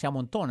juntan, se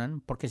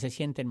amontonan porque se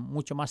sienten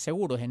mucho más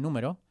seguros en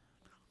número.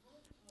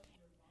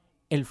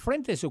 El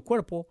frente de su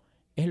cuerpo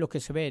es lo que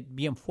se ve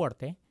bien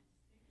fuerte.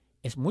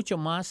 Es mucho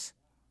más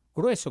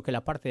grueso que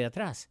la parte de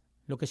atrás,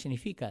 lo que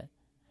significa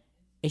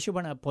ellos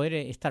van a poder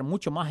estar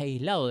mucho más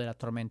aislados de la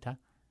tormenta.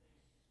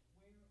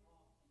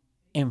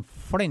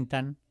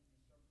 Enfrentan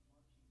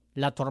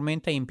la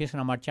tormenta y empiezan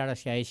a marchar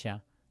hacia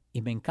ella.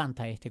 Y me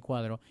encanta este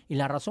cuadro. Y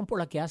la razón por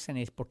la que hacen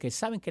es porque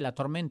saben que la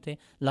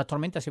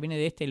tormenta se viene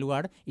de este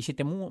lugar, y si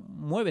te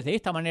mueves de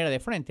esta manera de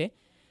frente,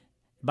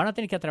 van a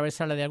tener que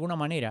atravesarla de alguna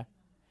manera,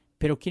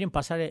 pero quieren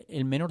pasar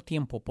el menor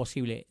tiempo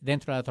posible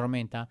dentro de la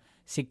tormenta.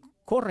 Si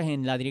corres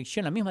en la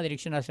misma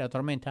dirección hacia la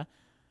tormenta,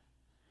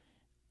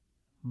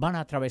 van a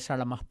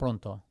atravesarla más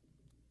pronto.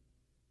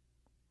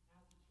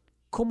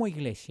 Como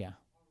iglesia,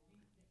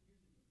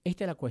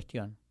 esta es la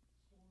cuestión.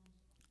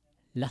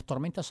 Las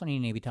tormentas son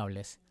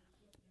inevitables.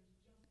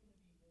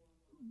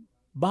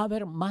 Va a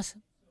haber más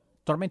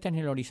tormentas en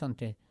el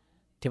horizonte.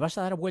 ¿Te vas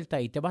a dar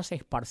vuelta y te vas a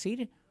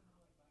esparcir?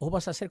 ¿O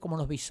vas a ser como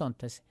los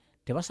bisontes?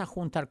 ¿Te vas a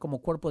juntar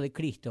como cuerpo de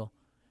Cristo,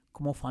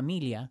 como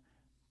familia,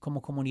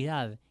 como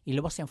comunidad, y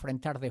lo vas a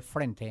enfrentar de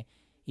frente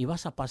y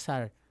vas a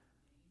pasar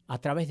a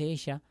través de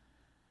ella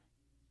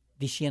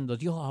diciendo,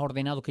 Dios ha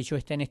ordenado que yo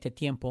esté en este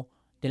tiempo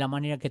de la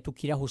manera que tú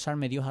quieras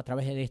usarme, Dios, a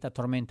través de esta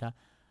tormenta?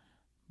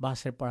 Va a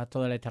ser para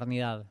toda la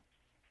eternidad.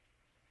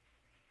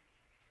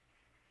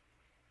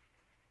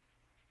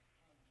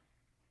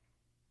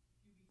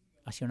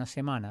 Hace unas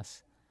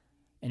semanas,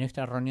 en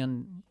esta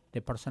reunión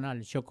de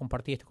personal, yo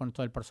compartí esto con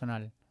todo el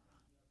personal.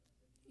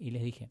 y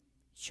les dije,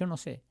 yo no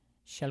sé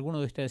si alguno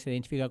de ustedes se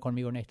identifica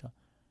conmigo en esto,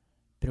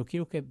 pero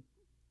quiero que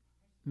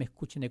me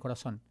escuchen de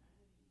corazón.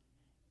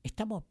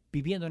 Estamos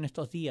viviendo en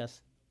estos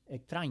días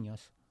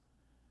extraños,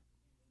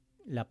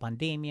 la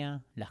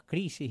pandemia, las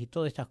crisis y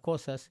todas estas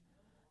cosas.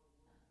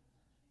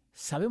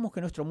 Sabemos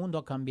que nuestro mundo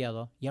ha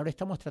cambiado y ahora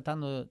estamos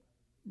tratando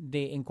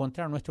de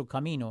encontrar nuestro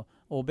camino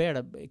o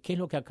ver qué es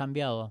lo que ha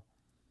cambiado.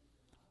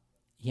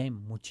 Y hay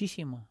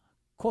muchísimas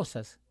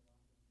cosas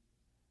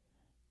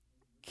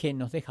que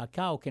nos deja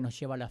acá o que nos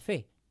lleva a la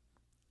fe.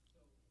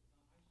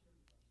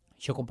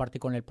 Yo compartí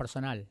con el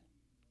personal.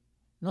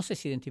 No sé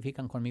si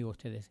identifican conmigo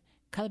ustedes.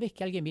 Cada vez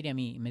que alguien viene a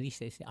mí y me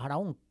dice,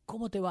 Aarón,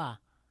 ¿cómo te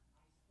va?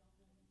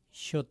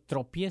 Yo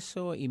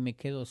tropiezo y me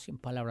quedo sin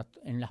palabras,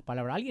 en las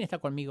palabras. ¿Alguien está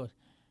conmigo?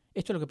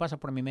 Esto es lo que pasa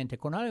por mi mente.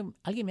 Cuando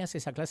alguien me hace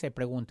esa clase de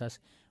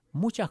preguntas,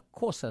 muchas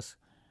cosas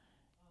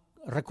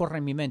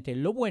recorren mi mente,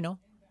 lo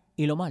bueno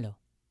y lo malo.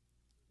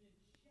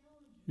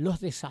 Los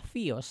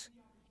desafíos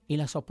y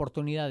las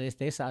oportunidades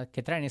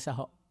que traen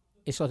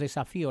esos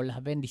desafíos,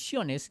 las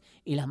bendiciones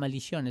y las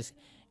maldiciones.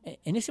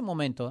 En ese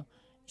momento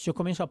yo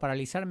comienzo a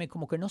paralizarme,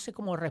 como que no sé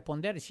cómo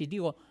responder. Si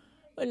digo,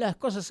 las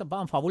cosas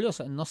van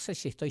fabulosas, no sé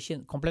si estoy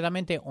siendo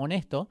completamente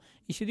honesto.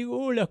 Y si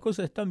digo, las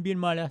cosas están bien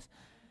malas,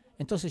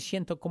 entonces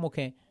siento como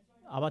que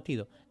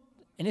abatido.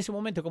 En ese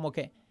momento como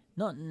que,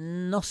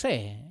 no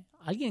sé.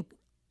 ¿Alguien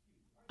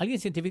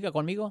se identifica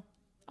conmigo?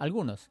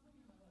 Algunos.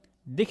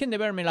 Dejen de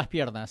verme las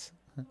piernas.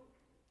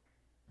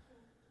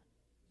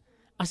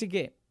 Así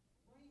que,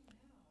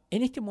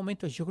 en este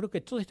momento yo creo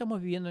que todos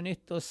estamos viviendo en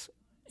estos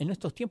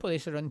tiempos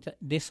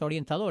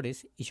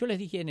desorientadores. Y yo les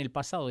dije en el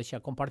pasado,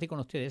 ya compartí con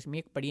ustedes mi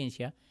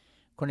experiencia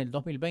con el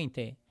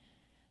 2020.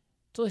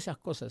 Todas esas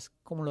cosas,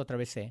 cómo lo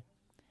atravesé.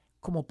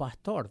 Como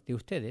pastor de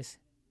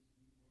ustedes,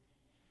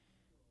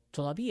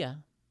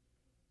 todavía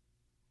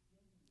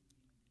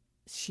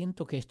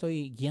siento que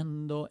estoy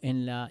liderando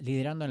en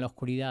la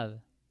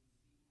oscuridad.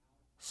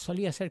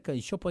 Solía ser que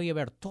yo podía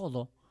ver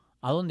todo,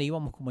 a dónde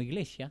íbamos como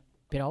iglesia,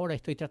 pero ahora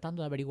estoy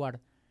tratando de averiguar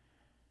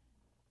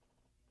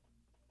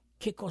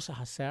qué cosas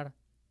hacer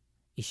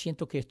y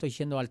siento que estoy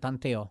yendo al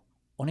tanteo.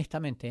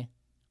 Honestamente,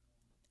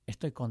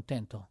 estoy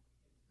contento.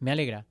 Me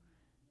alegra.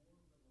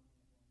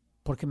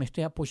 Porque me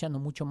estoy apoyando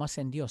mucho más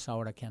en Dios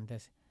ahora que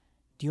antes.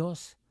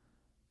 Dios,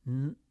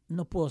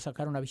 no puedo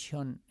sacar una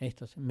visión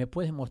esto. Me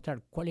puedes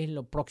mostrar cuál es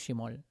lo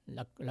próximo,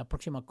 la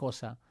próxima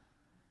cosa.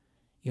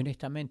 Y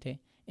honestamente,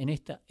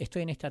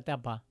 estoy en esta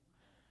etapa.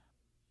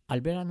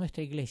 Al ver a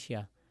nuestra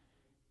iglesia,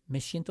 me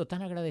siento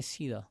tan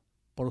agradecido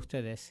por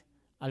ustedes.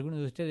 Algunos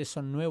de ustedes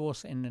son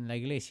nuevos en la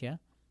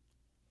iglesia.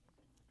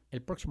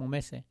 El próximo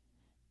mes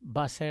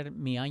va a ser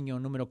mi año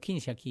número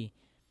 15 aquí.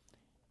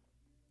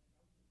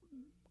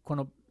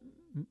 Cuando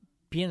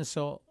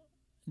pienso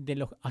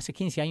hace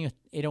 15 años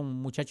era un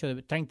muchacho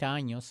de 30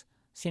 años,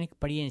 sin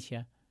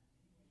experiencia,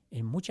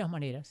 en muchas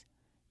maneras,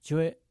 yo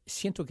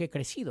siento que he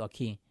crecido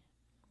aquí.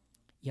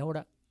 Y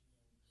ahora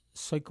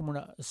soy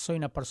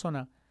una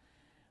persona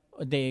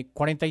de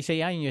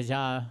 46 años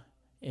ya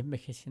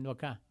envejeciendo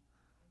acá.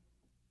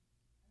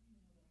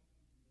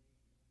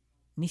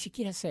 Ni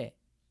siquiera sé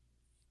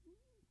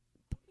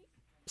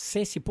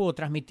si puedo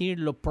transmitir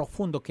lo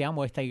profundo que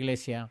amo a esta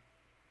iglesia.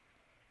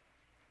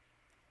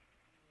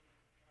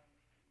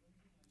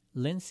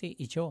 Lindsay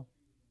y yo,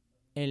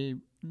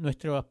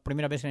 nuestra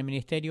primera vez en el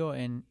ministerio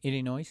en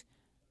Illinois,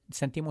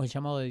 sentimos el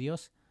llamado de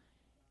Dios.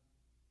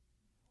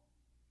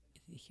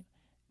 Dije,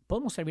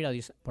 podemos servir a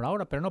Dios por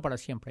ahora, pero no para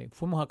siempre.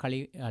 Fuimos a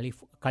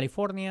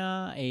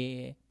California,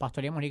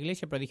 pastoreamos la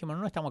iglesia, pero dijimos,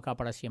 no estamos acá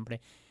para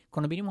siempre.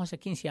 Cuando vinimos hace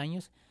 15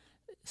 años,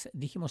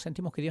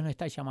 sentimos que Dios nos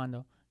está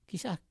llamando.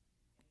 Quizás.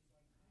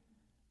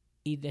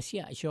 Y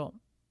decía yo,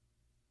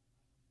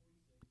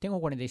 tengo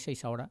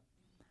 46 ahora,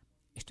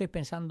 estoy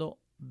pensando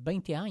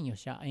 20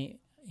 años ya,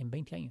 en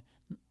 20 años.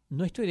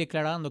 No estoy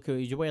declarando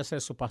que yo voy a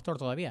ser su pastor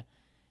todavía,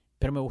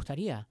 pero me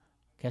gustaría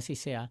que así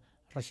sea.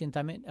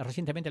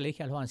 Recientemente le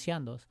dije a los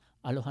ancianos,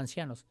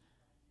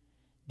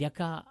 de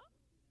acá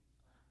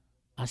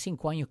a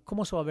 5 años,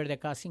 ¿cómo se va a ver de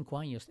acá a 5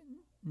 años?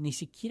 Ni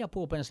siquiera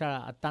puedo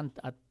pensar a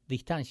tanta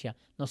distancia.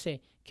 No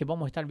sé, que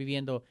vamos a estar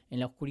viviendo en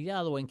la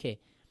oscuridad o en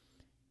qué.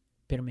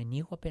 Pero me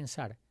niego a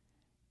pensar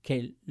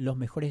que los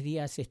mejores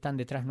días están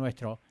detrás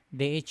nuestro.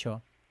 De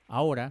hecho,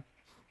 ahora,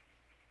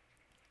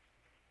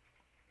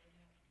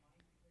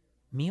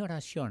 mi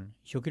oración,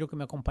 yo quiero que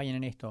me acompañen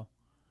en esto,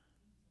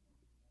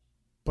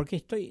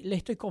 porque le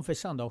estoy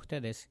confesando a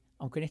ustedes,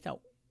 aunque en esta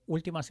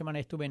última semana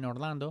estuve en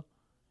Orlando,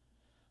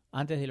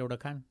 antes del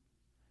huracán,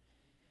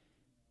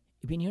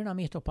 y vinieron a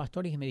mí estos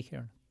pastores y me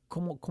dijeron,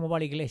 ¿cómo va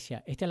la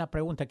iglesia? Esta es la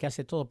pregunta que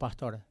hace todo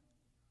pastor.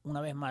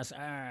 Una vez más,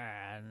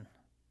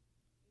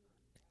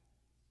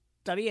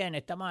 está bien,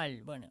 está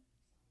mal, bueno,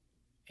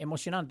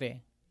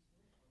 emocionante.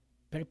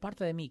 Pero hay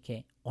parte de mí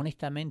que,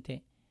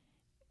 honestamente,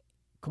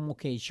 como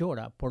que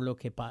llora por lo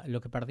que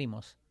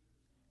perdimos.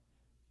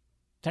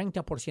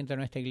 30% de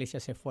nuestra iglesia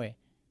se fue,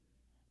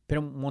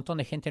 pero un montón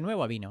de gente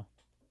nueva vino.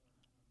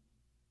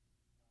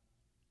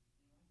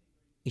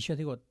 Y yo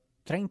digo,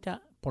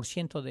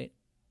 30% de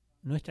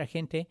nuestra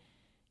gente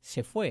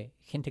se fue.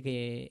 Gente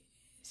que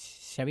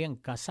se habían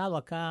casado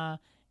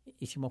acá,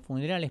 hicimos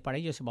funerales para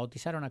ellos, se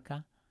bautizaron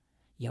acá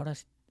y ahora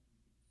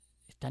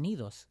están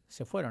idos,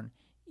 se fueron.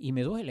 Y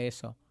me duele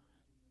eso.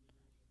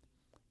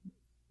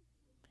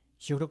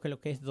 Yo creo que lo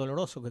que es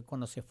doloroso que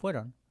cuando se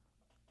fueron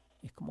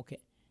es como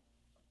que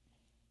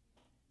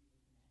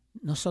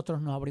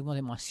nosotros nos abrimos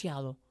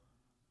demasiado.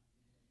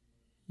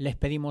 Les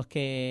pedimos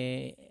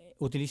que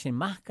utilicen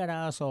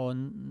máscaras o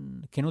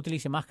que no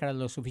utilicen máscaras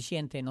lo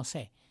suficiente, no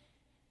sé.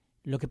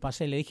 Lo que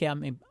pasé, le dije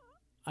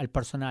al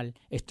personal,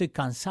 estoy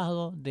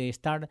cansado de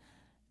estar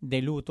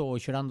de luto o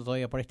llorando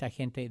todavía por esta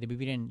gente, de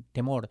vivir en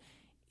temor,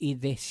 y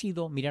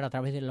decido mirar a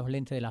través de los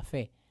lentes de la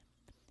fe.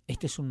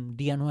 Este es un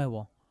día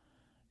nuevo,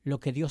 lo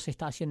que Dios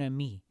está haciendo en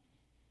mí.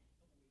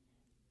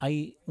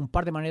 Hay un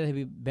par de maneras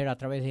de ver a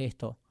través de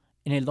esto.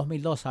 En el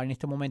 2002, en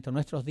este momento, en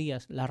nuestros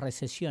días, la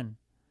recesión,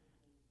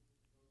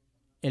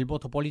 el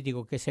voto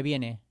político que se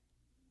viene,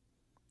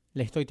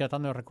 le estoy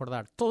tratando de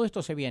recordar. Todo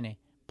esto se viene.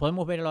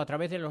 Podemos verlo a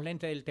través de los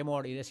lentes del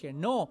temor y decir,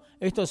 no,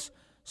 estos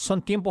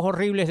son tiempos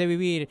horribles de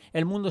vivir,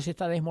 el mundo se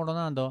está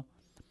desmoronando.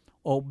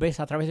 O ves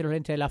a través de los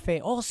lentes de la fe,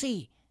 oh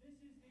sí,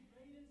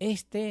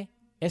 este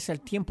es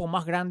el tiempo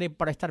más grande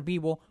para estar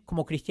vivo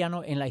como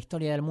cristiano en la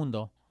historia del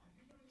mundo.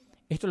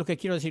 Esto es lo que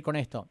quiero decir con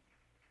esto.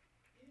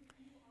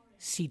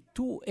 Si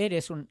tú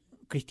eres un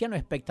cristiano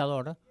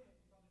espectador,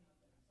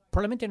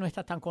 probablemente no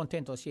estás tan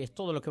contento si es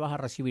todo lo que vas a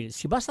recibir.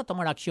 Si vas a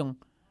tomar acción,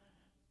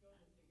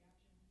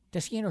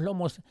 te siguen los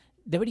lomos,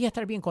 deberías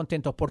estar bien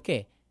contento. ¿Por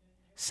qué?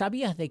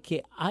 ¿Sabías de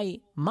que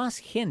hay más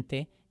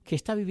gente que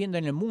está viviendo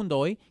en el mundo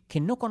hoy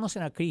que no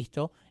conocen a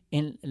Cristo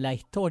en la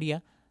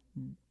historia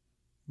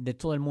de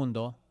todo el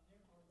mundo?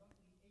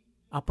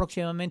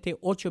 Aproximadamente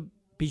 8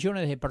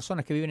 billones de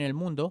personas que viven en el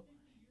mundo.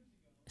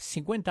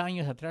 50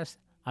 años atrás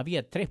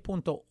había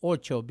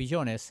 3.8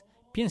 billones.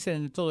 Piensen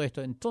en todo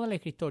esto, en toda la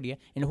historia.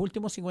 En los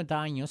últimos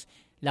 50 años,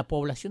 la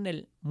población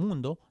del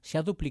mundo se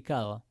ha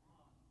duplicado.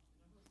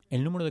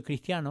 El número de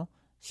cristianos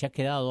se ha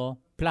quedado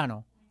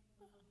plano.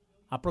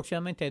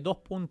 Aproximadamente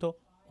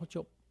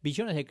 2.8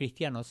 billones de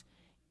cristianos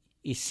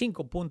y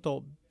 5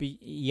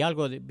 y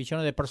algo de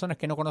billones de personas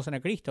que no conocen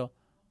a Cristo.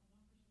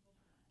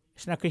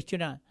 Es una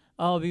cristiana.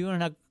 Vivimos en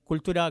una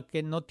cultura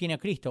que no tiene a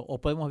Cristo, o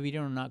podemos vivir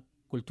en una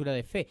cultura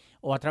de fe,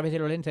 o a través de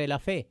los lentes de la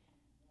fe.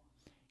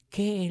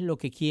 ¿Qué es lo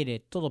que quiere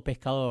todo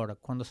pescador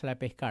cuando sale a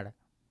pescar?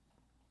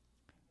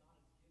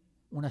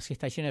 Una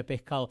cesta llena de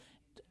pescado.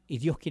 Y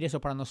Dios quiere eso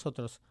para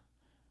nosotros.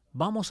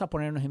 ¿Vamos a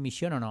ponernos en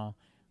misión o no?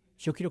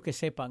 Yo quiero que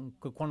sepan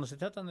que cuando se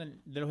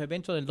tratan de los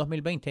eventos del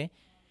 2020,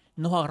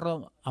 nos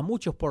agarró a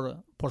muchos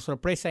por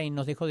sorpresa y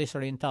nos dejó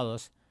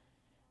desorientados.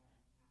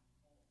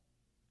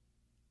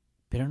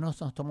 Pero no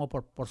nos tomó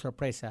por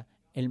sorpresa.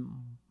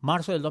 En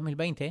marzo del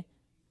 2020,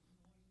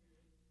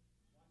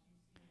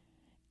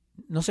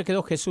 no se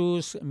quedó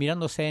Jesús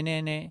mirando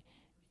CNN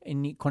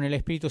con el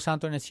Espíritu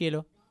Santo en el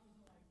cielo.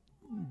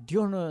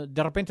 Dios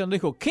de repente nos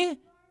dijo,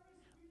 ¿qué?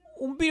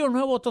 Un virus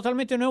nuevo,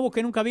 totalmente nuevo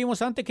que nunca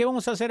vimos antes. ¿Qué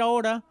vamos a hacer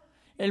ahora?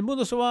 El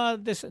mundo se va a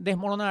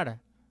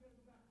desmoronar.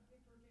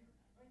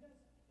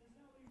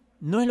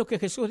 No es lo que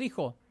Jesús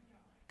dijo,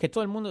 que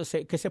todo el mundo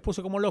que se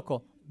puso como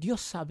loco.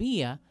 Dios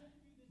sabía,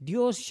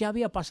 Dios ya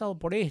había pasado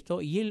por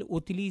esto y Él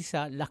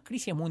utiliza las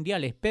crisis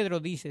mundiales. Pedro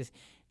dice,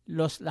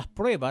 las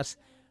pruebas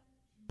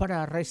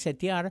para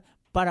resetear,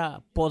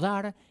 para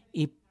podar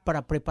y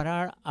para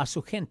preparar a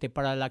su gente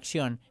para la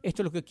acción.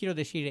 Esto es lo que quiero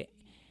decir.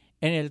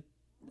 En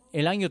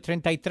el año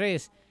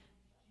 33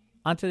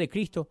 antes de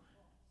Cristo,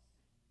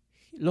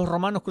 los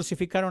romanos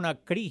crucificaron a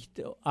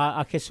Cristo,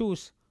 a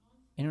Jesús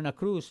en una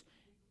cruz.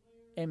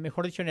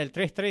 Mejor dicho, en el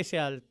 313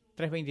 al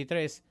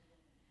 323,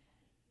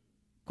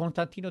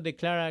 Constantino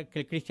declara que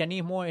el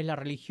cristianismo es la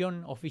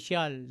religión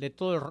oficial de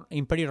todo el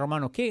imperio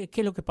romano. ¿Qué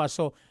es lo que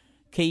pasó?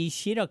 Que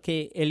hiciera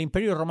que el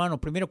imperio romano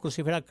primero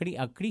crucificara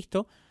a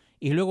Cristo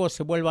y luego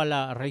se vuelva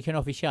la religión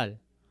oficial.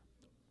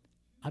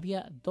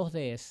 Había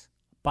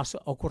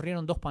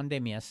ocurrieron 2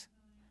 pandemias.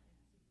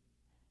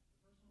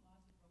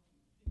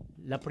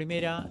 La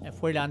primera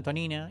fue la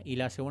Antonina y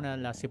la segunda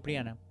la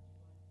Cipriana.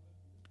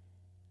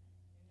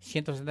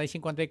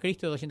 165 a.C. y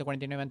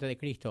 249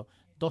 a.C.,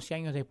 12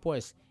 años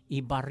después,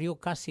 y barrió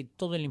casi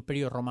todo el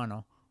imperio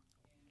romano.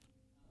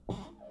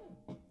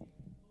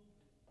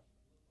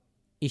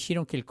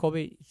 Hicieron que el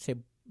COVID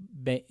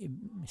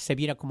se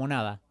viera como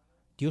nada.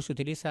 Dios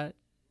utiliza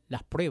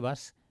las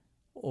pruebas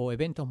o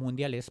eventos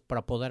mundiales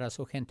para podar a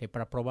su gente,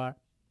 para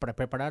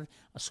preparar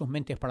a sus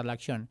mentes para la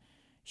acción.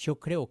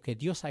 Yo creo que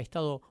Dios ha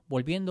estado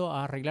volviendo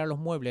a arreglar los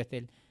muebles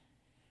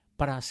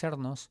para hacer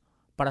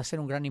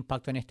un gran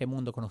impacto en este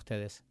mundo con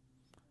ustedes.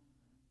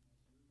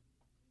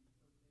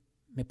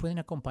 ¿Me pueden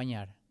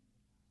acompañar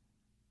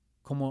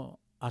como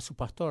a su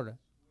pastor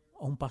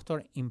o un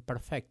pastor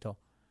imperfecto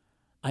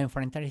a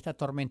enfrentar esta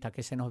tormenta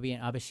que se nos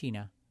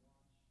avecina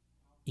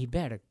y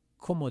ver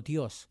cómo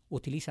Dios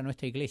utiliza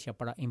nuestra iglesia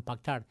para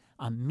impactar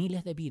a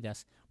miles de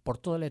vidas por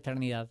toda la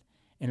eternidad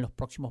en los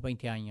próximos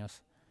 20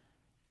 años?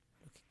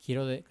 Lo que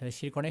quiero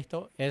decir con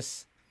esto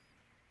es,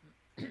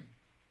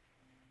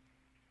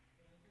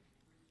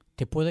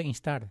 te puedo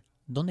instar,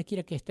 donde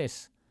quiera que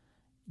estés,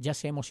 ya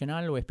sea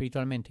emocional o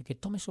espiritualmente, que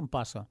tomes un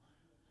paso.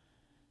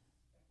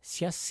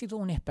 Si has sido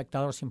un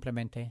espectador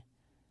simplemente,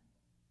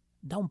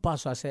 da un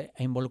paso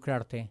a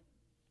involucrarte.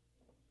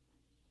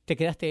 Te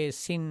quedaste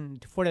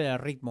fuera del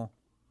ritmo.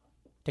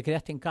 Te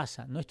quedaste en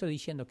casa. No estoy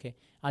diciendo que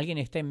alguien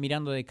esté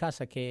mirando de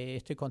casa que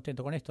estoy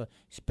contento con esto,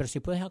 pero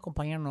si puedes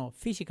acompañarnos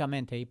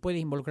físicamente y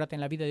puedes involucrarte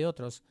en la vida de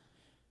otros,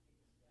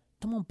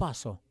 toma un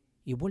paso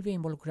y vuelve a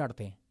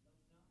involucrarte.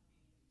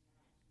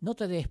 No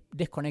te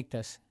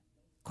desconectes,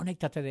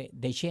 conéctate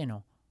de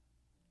lleno.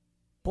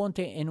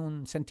 Ponte en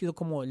un sentido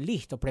como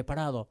listo,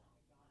 preparado.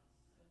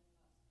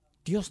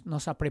 Dios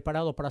nos ha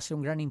preparado para hacer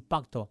un gran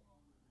impacto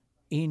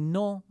y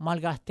no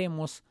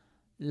malgastemos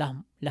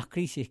las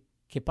crisis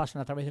que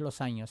pasan a través de los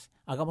años.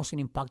 Hagamos un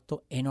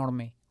impacto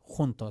enorme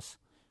juntos,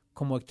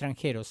 como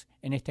extranjeros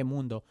en este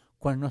mundo,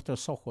 con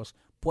nuestros ojos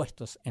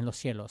puestos en los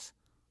cielos.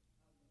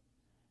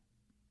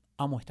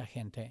 Amo a esta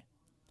gente.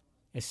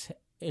 Es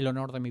el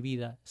honor de mi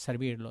vida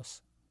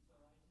servirlos.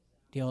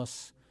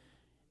 Dios,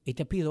 y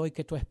te pido hoy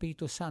que tu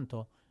Espíritu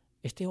Santo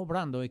esté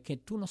obrando y que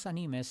tú nos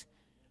animes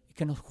y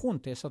que nos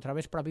juntes otra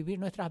vez para vivir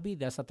nuestras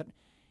vidas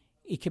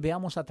y que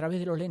veamos a través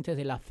de los lentes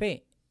de la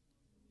fe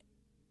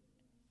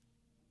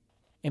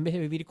en vez de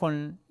vivir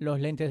con los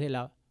lentes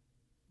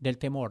del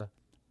temor.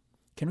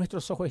 Que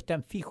nuestros ojos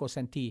estén fijos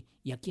en ti.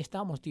 Y aquí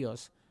estamos,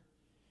 Dios.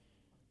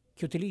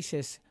 Que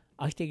utilices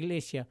a esta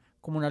iglesia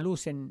como una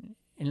luz en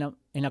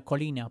la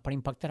colina para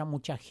impactar a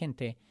mucha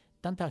gente,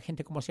 tanta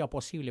gente como sea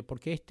posible,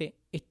 porque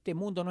este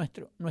mundo,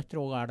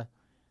 nuestro hogar,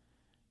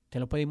 te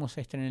lo pedimos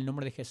en el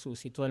nombre de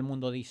Jesús. Y todo el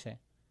mundo dice,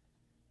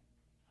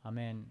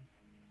 amén.